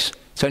space.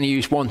 It's only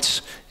used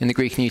once in the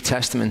Greek New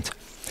Testament.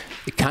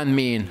 It can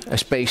mean a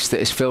space that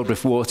is filled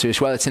with water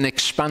as well. It's an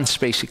expanse,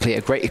 basically,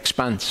 a great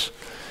expanse.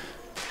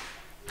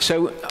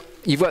 So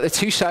you've got the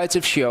two sides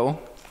of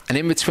Sheol, and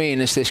in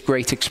between is this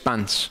great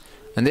expanse.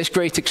 And this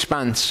great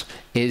expanse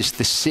is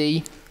the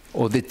sea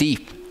or the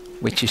deep,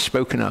 which is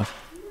spoken of.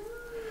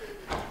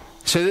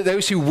 So that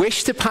those who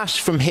wish to pass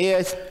from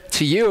here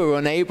to you are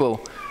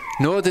unable,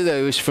 nor do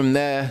those from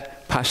there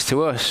pass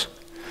to us.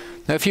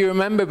 Now, if you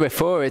remember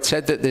before, it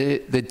said that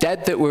the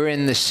dead that were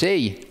in the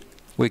sea,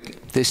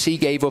 the sea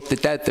gave up the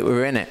dead that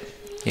were in it.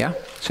 Yeah?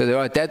 So there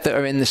are dead that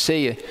are in the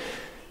sea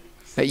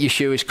at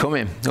Yeshua's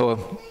coming,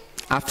 or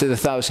after the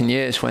 1,000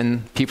 years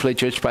when people are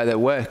judged by their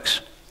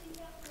works.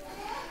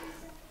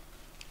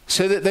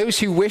 So that those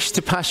who wish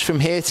to pass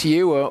from here to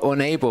you are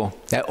unable.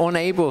 They're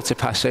unable to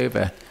pass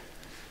over.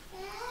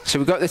 So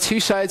we've got the two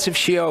sides of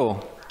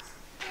Sheol.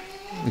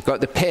 We've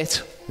got the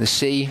pit, the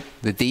sea,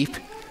 the deep,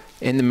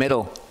 in the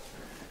middle.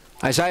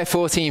 Isaiah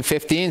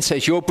 14:15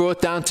 says, "You're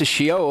brought down to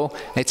Sheol."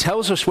 It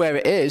tells us where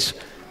it is,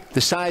 the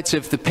sides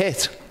of the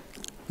pit.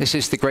 This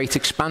is the great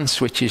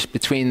expanse which is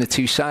between the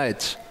two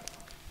sides.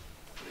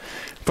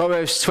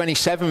 Proverbs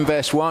 27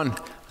 verse 1,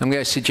 I'm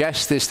going to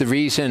suggest is the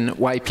reason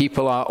why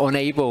people are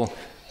unable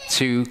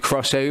to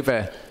cross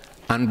over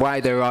and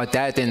why there are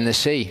dead in the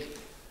sea.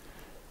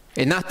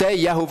 In that day,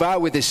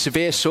 Yehovah with his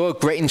severe sword,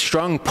 great and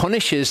strong,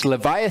 punishes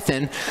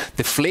Leviathan,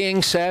 the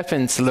fleeing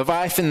serpent,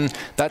 Leviathan,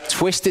 that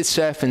twisted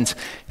serpent.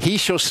 He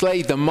shall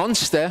slay the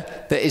monster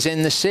that is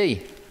in the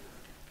sea.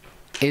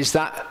 Is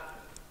that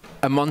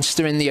a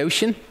monster in the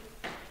ocean?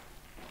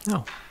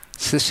 No.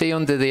 It's the sea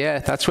under the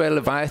earth. That's where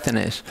Leviathan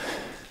is.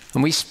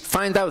 And we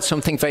find out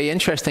something very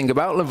interesting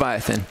about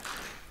Leviathan.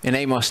 in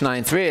Amos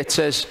 9:3, it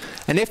says,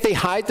 "And if they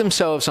hide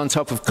themselves on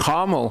top of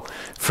Carmel,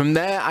 from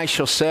there I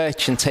shall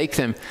search and take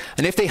them.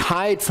 And if they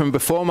hide from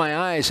before my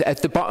eyes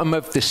at the bottom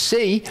of the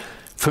sea,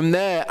 from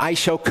there I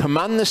shall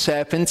command the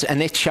serpent,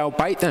 and it shall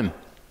bite them."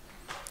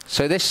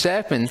 So this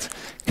serpent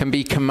can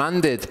be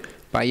commanded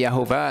by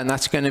Yehovah, and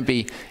that's going to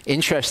be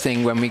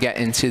interesting when we get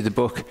into the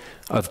book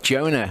of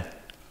Jonah.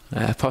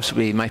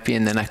 Possibly it might be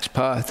in the next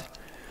part.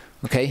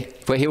 Okay,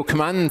 where he'll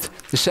command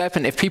the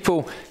serpent. If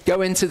people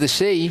go into the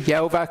sea,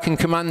 Yehovah can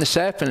command the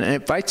serpent and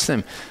it bites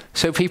them.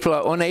 So people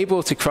are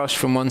unable to cross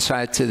from one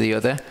side to the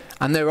other.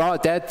 And there are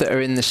dead that are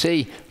in the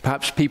sea,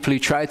 perhaps people who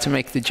tried to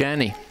make the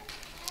journey.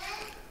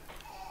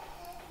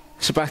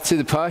 So back to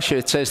the Parsha,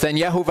 it says, "Then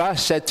Yehovah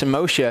said to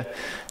Moshe,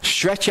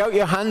 stretch out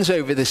your hands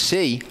over the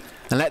sea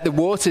and let the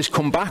waters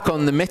come back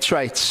on the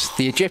Mitzrites,"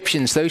 the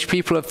Egyptians, those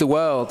people of the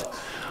world,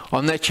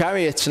 "on their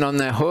chariots and on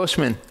their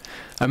horsemen."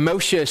 And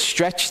Moshe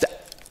stretched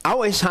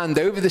out his hand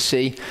over the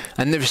sea,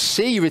 and the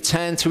sea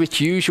returned to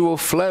its usual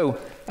flow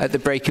at the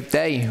break of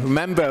day.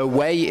 Remember, a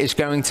way is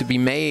going to be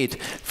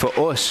made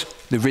for us,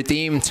 the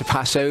redeemed, to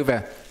pass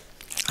over.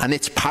 And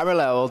it's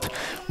paralleled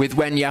with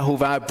when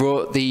Yehovah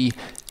brought the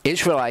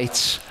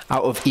Israelites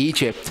out of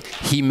Egypt.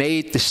 He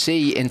made the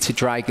sea into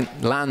dry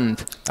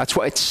land. That's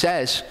what it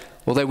says,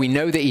 although we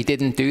know that he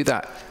didn't do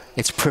that.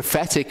 It's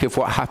prophetic of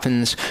what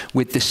happens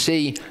with the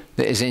sea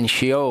that is in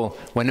Sheol,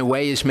 when a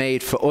way is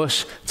made for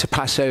us to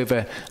pass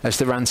over as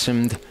the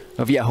ransomed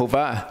of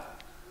Yehovah.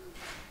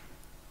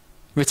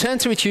 Return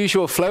to its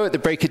usual flow at the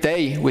break of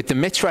day, with the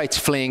Mitzrites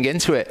fleeing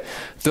into it.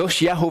 Thus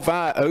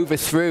Yehovah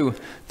overthrew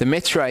the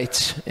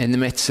Mitzrites in the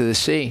midst of the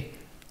sea.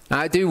 Now,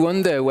 I do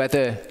wonder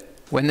whether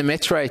when the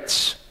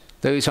Mitzrites,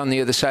 those on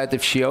the other side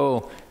of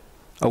Sheol,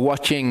 are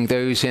watching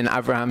those in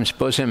Abraham's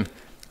bosom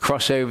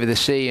cross over the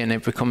sea and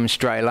it becomes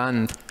dry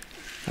land,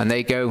 and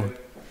they go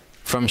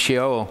from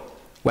Sheol,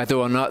 whether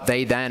or not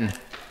they then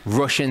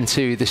rush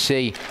into the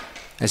sea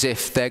as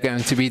if they're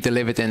going to be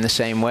delivered in the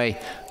same way,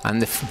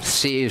 and the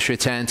sea is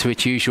returned to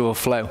its usual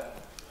flow.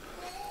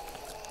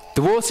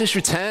 The waters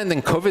returned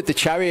and covered the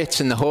chariots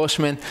and the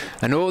horsemen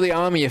and all the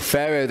army of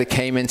Pharaoh that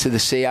came into the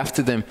sea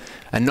after them,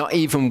 and not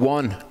even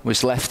one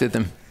was left of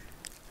them.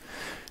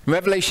 In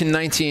Revelation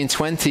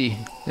 19:20,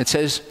 it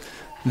says,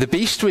 "The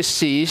beast was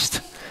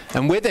seized,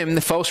 and with him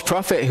the false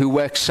prophet who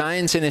worked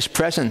signs in his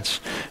presence."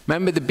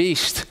 Remember, the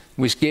beast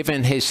was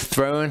given his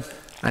throne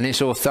and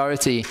his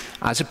authority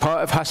as a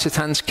part of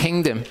Hasatan's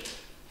kingdom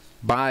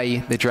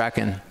by the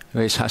dragon, who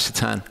is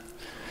Hasatan,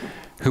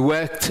 who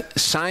worked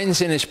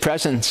signs in his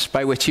presence,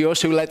 by which he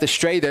also led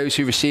astray those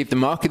who received the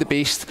mark of the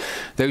beast,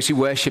 those who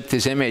worshipped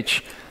his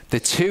image. The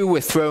two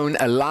were thrown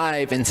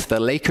alive into the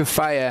lake of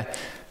fire,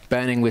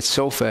 burning with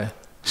sulfur.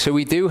 So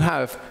we do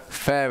have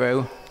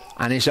Pharaoh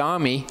and his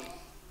army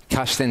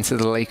cast into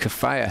the lake of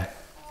fire.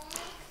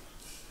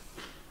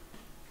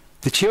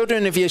 The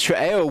children of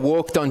Israel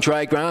walked on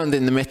dry ground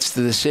in the midst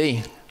of the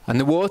sea, and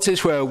the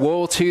waters were a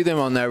wall to them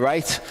on their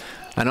right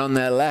and on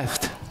their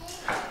left.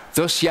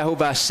 Thus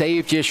Yehovah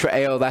saved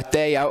Israel that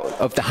day out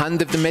of the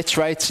hand of the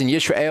Mitzrites, and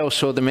Israel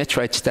saw the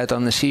Mitzrites dead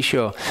on the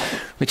seashore.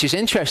 Which is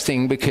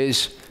interesting,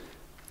 because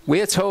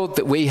we are told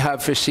that we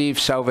have received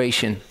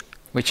salvation,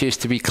 which is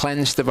to be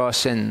cleansed of our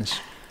sins.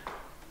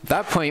 At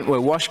that point,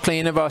 we're washed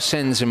clean of our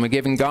sins, and we're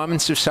given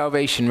garments of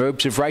salvation,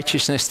 robes of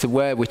righteousness to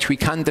wear, which we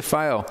can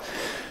defile.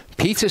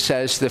 Peter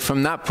says that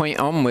from that point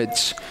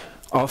onwards,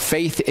 our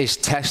faith is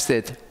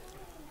tested,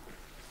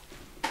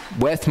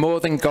 worth more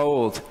than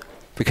gold,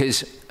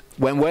 because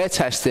when we're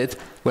tested,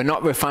 we're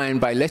not refined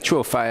by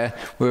literal fire,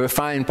 we're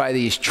refined by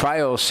these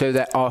trials, so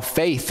that our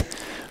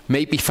faith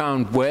may be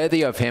found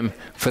worthy of him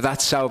for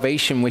that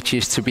salvation which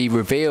is to be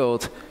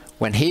revealed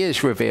when he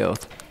is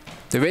revealed.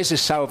 There is a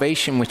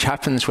salvation which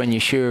happens when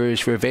Yeshua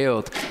is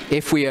revealed,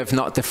 if we have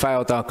not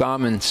defiled our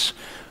garments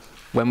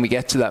when we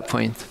get to that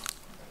point.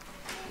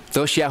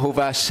 Thus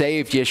Yehovah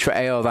saved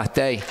Israel that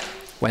day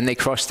when they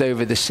crossed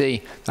over the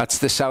sea. That's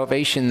the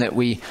salvation that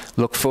we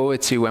look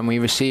forward to when we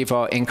receive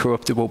our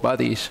incorruptible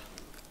bodies.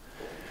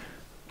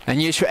 And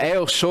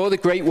Israel saw the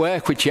great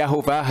work which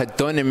Yehovah had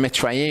done in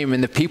Mitzrayim,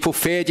 and the people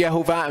feared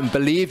Yehovah and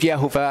believed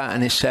Yehovah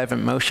and his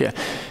servant Moshe.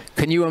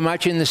 Can you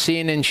imagine the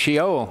scene in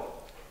Sheol?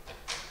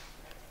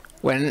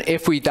 When,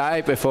 if we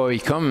die before he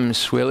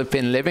comes, we'll have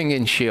been living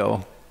in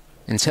Sheol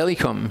until he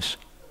comes.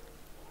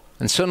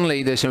 And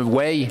suddenly there's a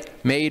way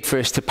made for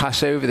us to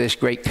pass over this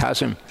great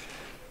chasm.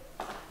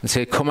 And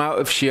to come out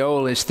of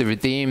Sheol is the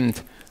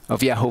redeemed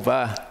of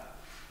Yehovah.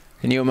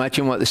 Can you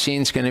imagine what the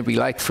scene's going to be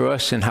like for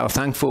us, and how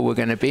thankful we're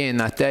going to be in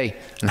that day,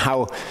 and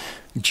how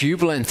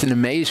jubilant and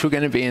amazed we're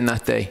going to be in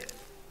that day?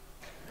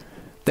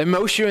 Then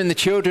Moshe and the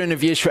children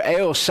of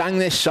Israel sang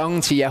this song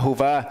to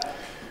Yehovah,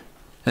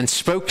 and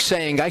spoke,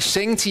 saying, "I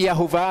sing to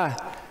Yehovah,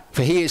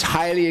 for he is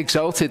highly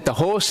exalted. The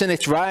horse and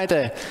its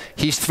rider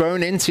he's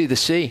thrown into the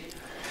sea.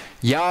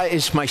 Yah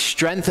is my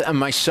strength and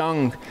my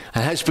song,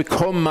 and has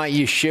become my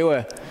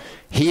Yeshua.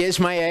 He is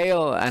my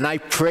ale, and I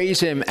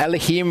praise him,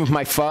 Elohim of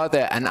my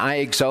father, and I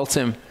exalt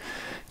him.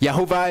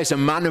 Yehovah is a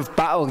man of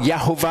battle.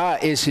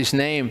 Yehovah is his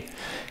name.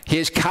 He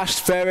has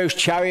cast Pharaoh's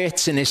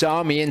chariots and his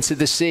army into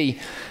the sea,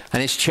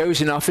 and his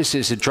chosen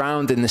officers are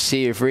drowned in the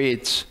sea of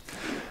reeds.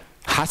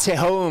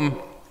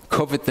 Hatehom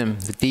covered them,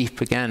 the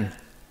deep again.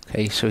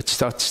 Okay, so it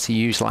starts to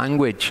use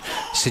language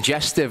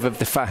suggestive of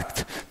the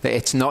fact that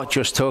it's not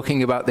just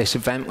talking about this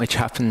event which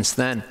happens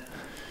then.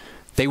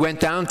 They went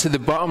down to the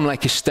bottom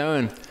like a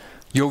stone.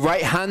 Your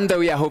right hand, O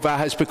Yehovah,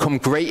 has become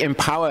great in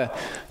power.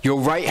 Your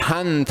right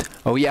hand,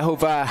 O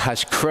Yehovah,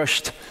 has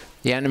crushed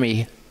the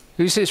enemy.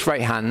 Who's his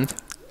right hand?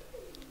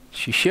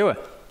 Yeshua.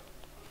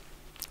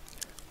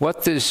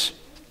 What does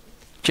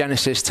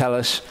Genesis tell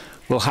us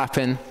will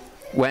happen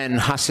when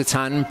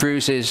Hasatan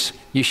bruises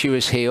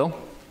Yeshua's heel?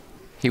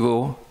 He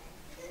will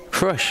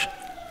crush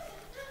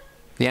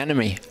the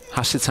enemy,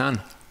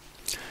 Hasatan.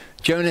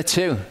 Jonah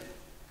 2.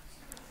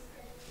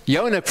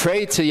 Jonah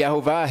prayed to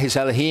Yehovah, his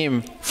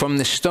Elohim, from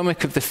the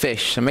stomach of the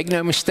fish. So make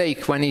no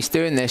mistake, when he's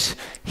doing this,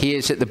 he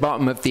is at the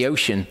bottom of the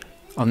ocean,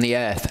 on the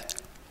earth.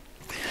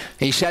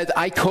 He said,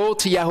 I called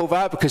to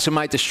Yehovah because of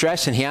my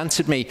distress, and he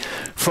answered me.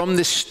 From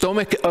the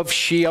stomach of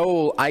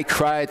Sheol I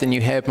cried, and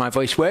you heard my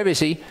voice. Where is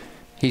he?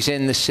 He's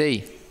in the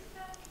sea.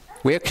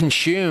 We are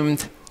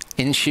consumed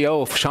in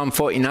Sheol. Psalm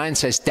 49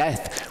 says,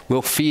 death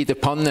will feed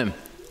upon them.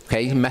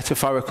 Okay,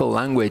 metaphorical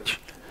language.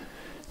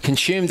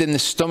 Consumed in the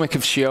stomach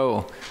of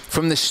Sheol.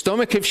 From the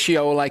stomach of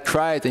Sheol I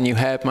cried, and you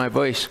heard my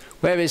voice.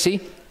 Where is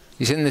he?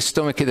 He's in the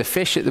stomach of the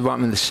fish at the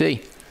bottom of the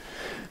sea.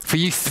 For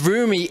you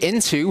threw me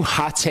into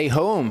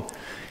Hatehom,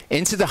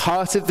 into the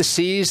heart of the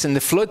seas, and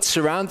the floods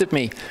surrounded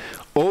me.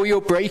 All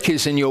your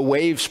breakers and your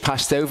waves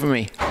passed over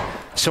me.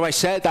 So I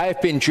said, I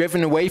have been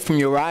driven away from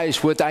your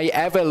eyes. Would I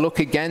ever look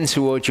again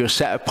toward your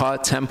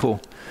set-apart temple?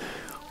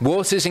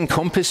 Waters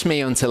encompassed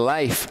me unto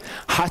life.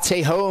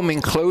 Hatehom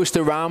enclosed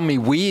around me.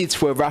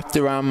 Weeds were wrapped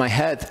around my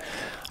head.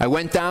 I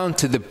went down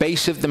to the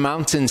base of the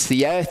mountains.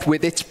 The earth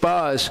with its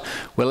bars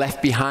were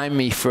left behind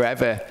me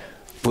forever.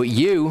 But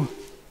you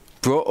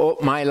brought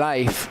up my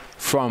life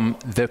from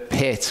the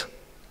pit,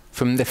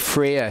 from the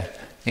Phria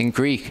in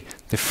Greek,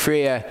 the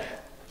Phria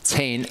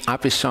Tain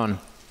Abysson.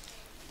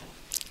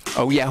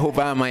 O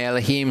Yehovah, my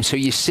Elohim. So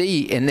you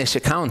see in this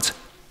account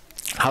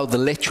how the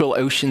literal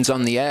oceans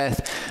on the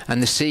earth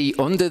and the sea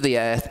under the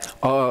earth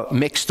are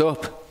mixed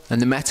up,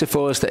 and the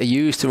metaphors that are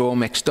used are all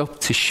mixed up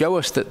to show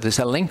us that there's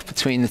a link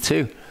between the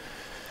two.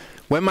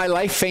 When my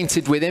life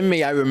fainted within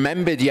me, I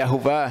remembered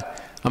Yehovah,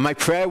 and my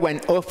prayer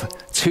went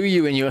up to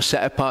you in your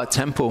set-apart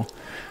temple.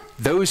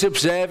 Those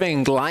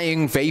observing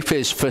lying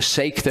vapors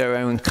forsake their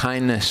own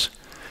kindness,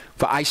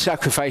 but I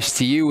sacrifice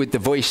to you with the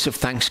voice of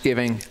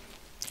thanksgiving.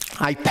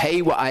 I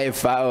pay what I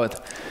have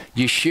vowed.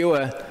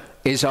 Yeshua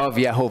is of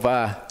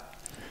Yehovah.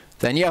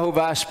 Then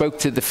Yehovah spoke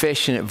to the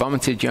fish, and it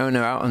vomited Jonah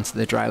out onto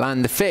the dry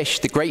land. The fish,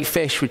 the great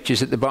fish which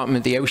is at the bottom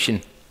of the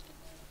ocean,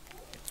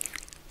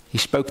 he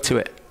spoke to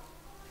it.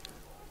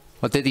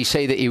 What did he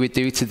say that he would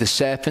do to the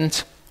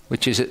serpent,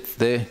 which is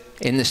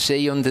in the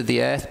sea under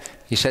the earth?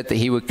 He said that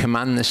he would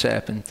command the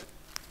serpent.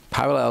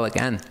 Parallel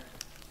again.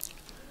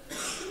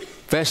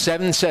 Verse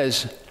 7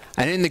 says,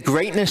 and in the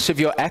greatness of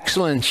your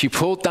excellence, you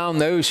pulled down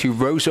those who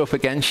rose up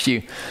against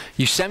you.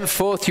 You sent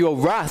forth your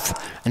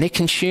wrath, and it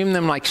consumed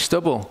them like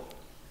stubble.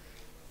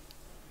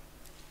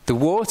 The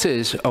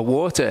waters are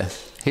water.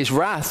 His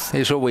wrath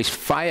is always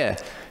fire.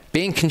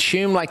 Being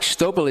consumed like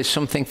stubble is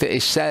something that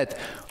is said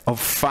of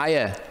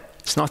fire.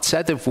 It's not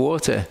said of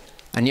water.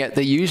 And yet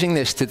they're using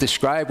this to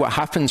describe what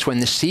happens when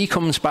the sea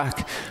comes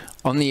back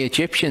on the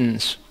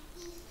Egyptians.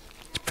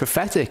 It's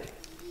prophetic.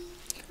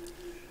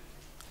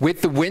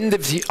 With the wind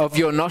of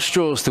your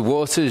nostrils, the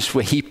waters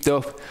were heaped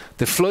up.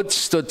 The floods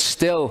stood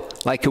still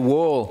like a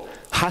wall.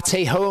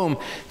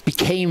 Hatehom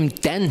became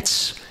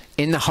dense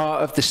in the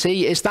heart of the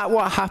sea. Is that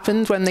what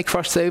happened when they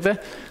crossed over?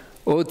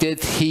 Or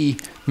did he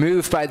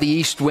move by the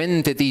east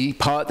wind? Did he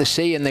part the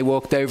sea and they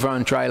walked over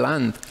on dry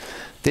land?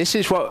 This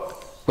is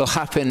what will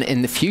happen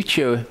in the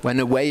future when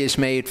a way is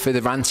made for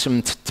the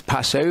ransomed to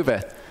pass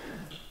over.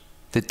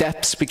 The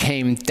depths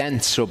became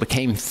dense, or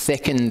became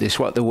thickened, is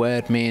what the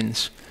word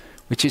means,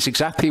 which is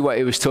exactly what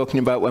he was talking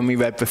about when we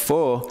read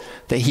before,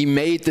 that he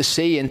made the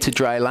sea into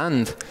dry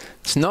land.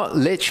 It's not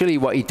literally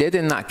what he did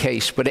in that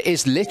case, but it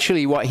is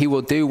literally what he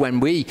will do when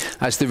we,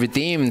 as the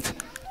redeemed,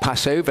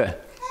 pass over.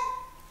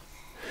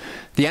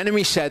 The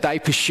enemy said, I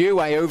pursue,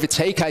 I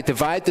overtake, I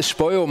divide the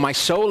spoil. My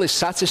soul is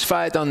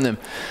satisfied on them.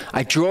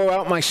 I draw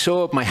out my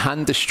sword, my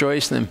hand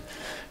destroys them.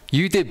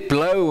 You did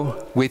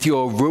blow with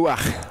your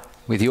ruach,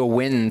 with your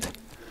wind.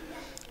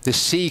 The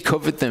sea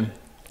covered them.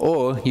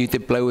 Or you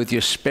did blow with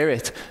your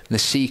spirit, and the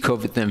sea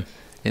covered them,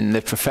 in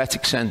the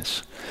prophetic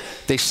sense.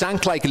 They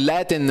sank like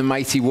lead in the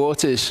mighty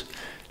waters.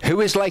 Who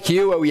is like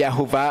you, O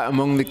Yehovah,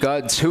 among the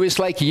gods? Who is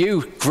like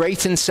you,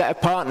 great in set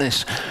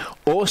apartness,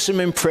 awesome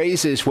in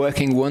praises,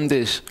 working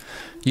wonders?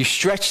 You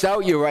stretched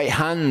out your right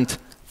hand,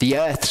 the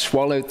earth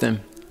swallowed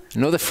them.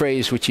 Another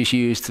phrase which is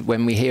used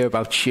when we hear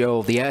about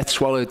Sheol. The earth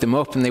swallowed them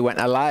up, and they went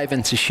alive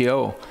into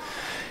Sheol.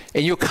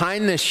 In your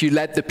kindness, you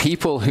led the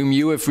people whom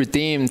you have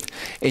redeemed.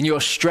 In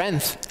your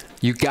strength,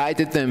 you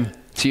guided them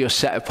to your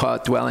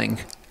set-apart dwelling.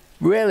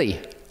 Really?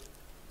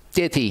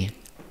 Did he?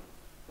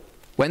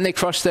 When they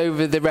crossed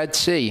over the Red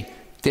Sea,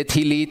 did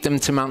he lead them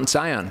to Mount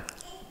Zion?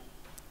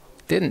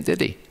 Didn't,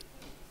 did he?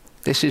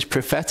 This is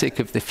prophetic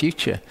of the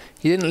future.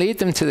 He didn't lead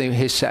them to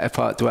his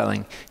set-apart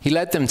dwelling. He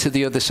led them to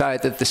the other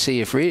side of the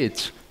Sea of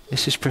Reeds.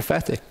 This is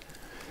prophetic.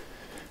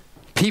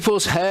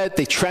 Peoples heard,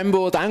 they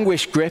trembled,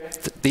 anguish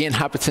gripped the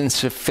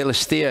inhabitants of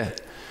Philistia.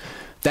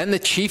 Then the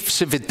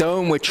chiefs of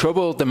Edom were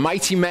troubled, the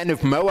mighty men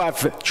of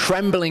Moab,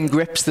 trembling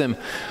grips them.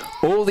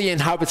 All the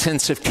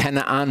inhabitants of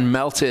Canaan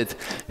melted.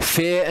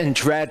 Fear and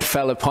dread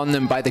fell upon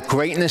them. By the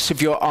greatness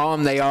of your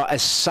arm, they are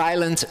as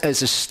silent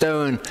as a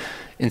stone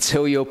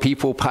until your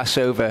people pass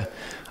over.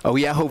 O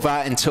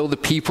Yehovah, until the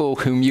people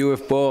whom you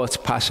have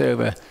bought pass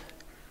over.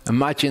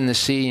 Imagine the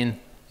scene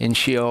in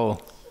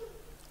Sheol,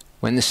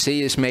 when the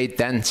sea is made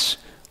dense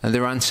and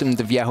the ransomed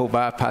of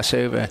Yehovah pass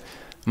over.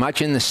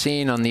 Imagine the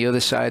scene on the other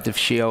side of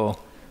Sheol.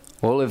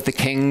 All of the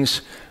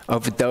kings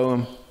of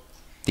Edom,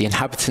 the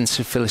inhabitants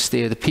of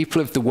Philistia, the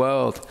people of the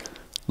world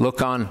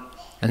look on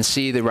and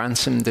see the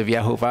ransomed of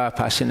Yehovah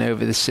passing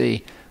over the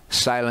sea,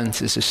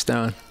 silent as a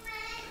stone.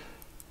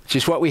 Which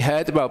is what we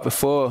heard about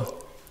before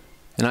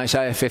in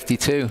Isaiah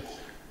 52.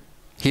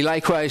 He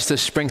likewise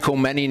does sprinkle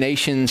many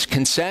nations.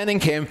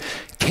 Concerning him,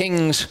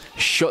 kings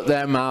shut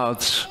their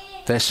mouths.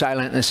 They're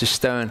silent as a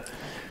stone.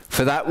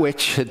 For that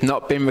which had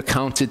not been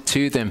recounted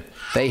to them,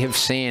 they have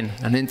seen,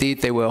 and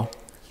indeed they will.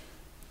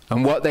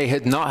 And what they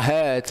had not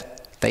heard,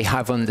 they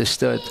have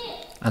understood,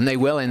 and they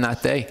will in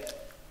that day.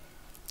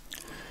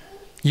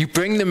 You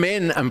bring them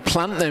in and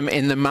plant them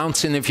in the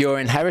mountain of your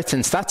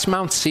inheritance. That's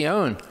Mount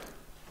Zion.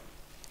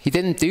 He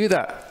didn't do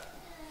that.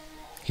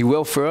 He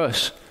will for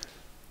us.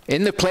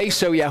 In the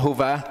place, O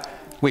Yehovah,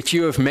 which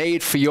you have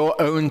made for your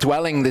own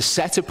dwelling, the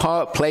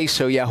set-apart place,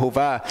 O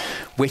Yehovah,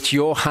 which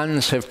your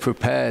hands have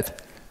prepared.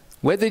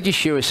 Where did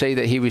Yeshua say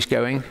that he was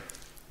going?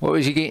 What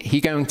was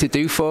he going to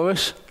do for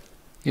us?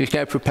 He was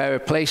going to prepare a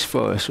place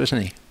for us,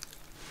 wasn't he?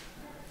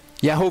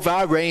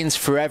 Yehovah reigns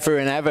forever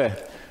and ever.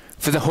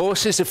 For the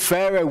horses of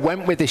Pharaoh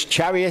went with his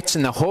chariots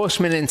and the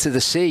horsemen into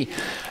the sea.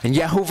 And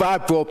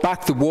Yehovah brought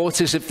back the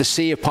waters of the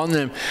sea upon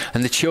them.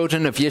 And the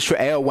children of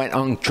Israel went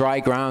on dry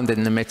ground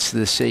in the midst of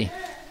the sea.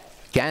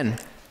 Again,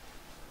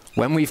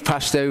 when we've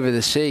passed over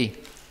the sea,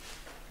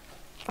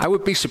 I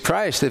would be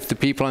surprised if the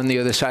people on the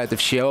other side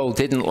of Sheol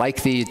didn't,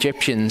 like the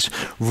Egyptians,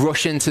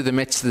 rush into the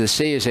midst of the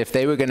sea as if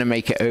they were going to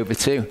make it over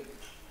too.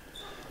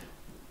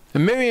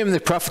 And Miriam the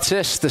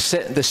prophetess, the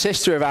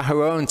sister of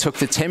Aharon, took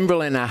the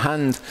timbrel in her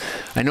hand,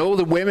 and all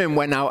the women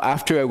went out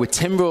after her with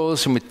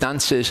timbrels and with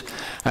dances.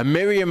 And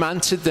Miriam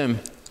answered them,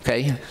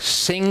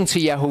 sing to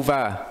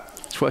Yehovah.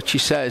 That's what she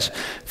says.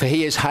 For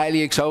he is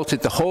highly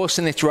exalted. The horse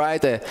and its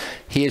rider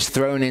he has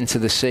thrown into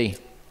the sea.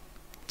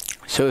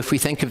 So if we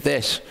think of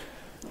this,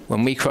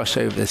 when we cross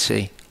over the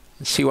sea,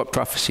 let's see what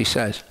prophecy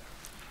says.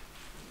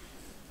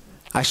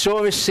 I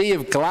saw a sea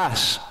of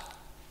glass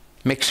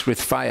mixed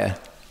with fire.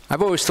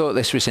 I've always thought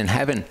this was in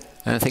heaven.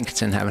 I don't think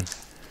it's in heaven.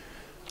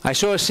 I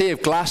saw a sea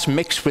of glass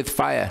mixed with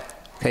fire.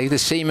 The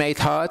sea made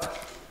hard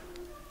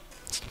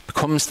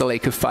becomes the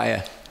lake of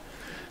fire.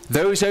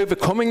 Those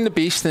overcoming the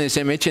beast and his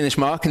image and his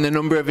mark and the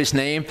number of his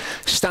name,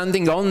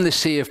 standing on the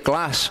sea of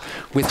glass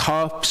with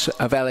harps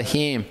of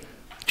Elohim.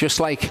 Just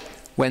like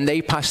when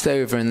they passed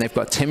over and they've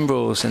got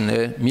timbrels and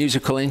the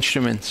musical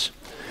instruments.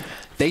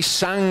 They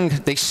sing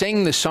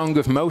the song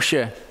of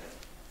Moshe.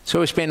 It's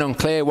always been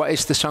unclear, what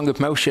is the song of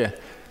Moshe?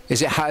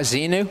 Is it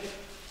Hazinu?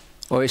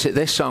 Or is it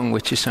this song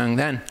which is sung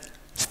then?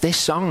 It's this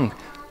song.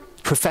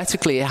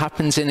 Prophetically, it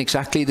happens in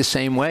exactly the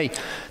same way.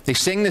 They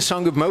sing the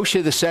song of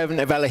Moshe, the servant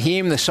of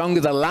Elohim, the song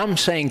of the Lamb,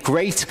 saying,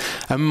 great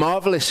and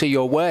marvelous are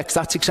your works.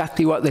 That's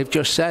exactly what they've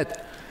just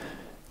said.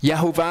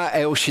 Yehovah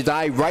El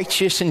Shaddai,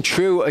 righteous and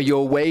true are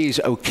your ways,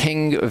 O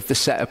King of the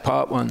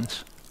set-apart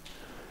ones.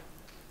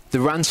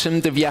 The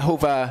ransomed of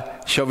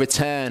Yehovah shall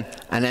return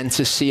and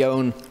enter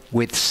Sion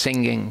with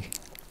singing.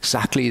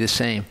 Exactly the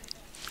same.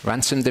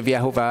 Ransomed of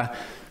Yehovah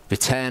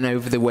return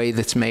over the way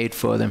that's made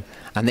for them.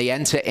 And they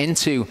enter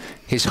into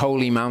his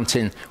holy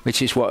mountain,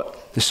 which is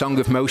what the Song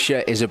of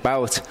Moshe is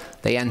about.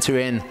 They enter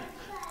in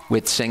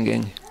with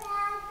singing.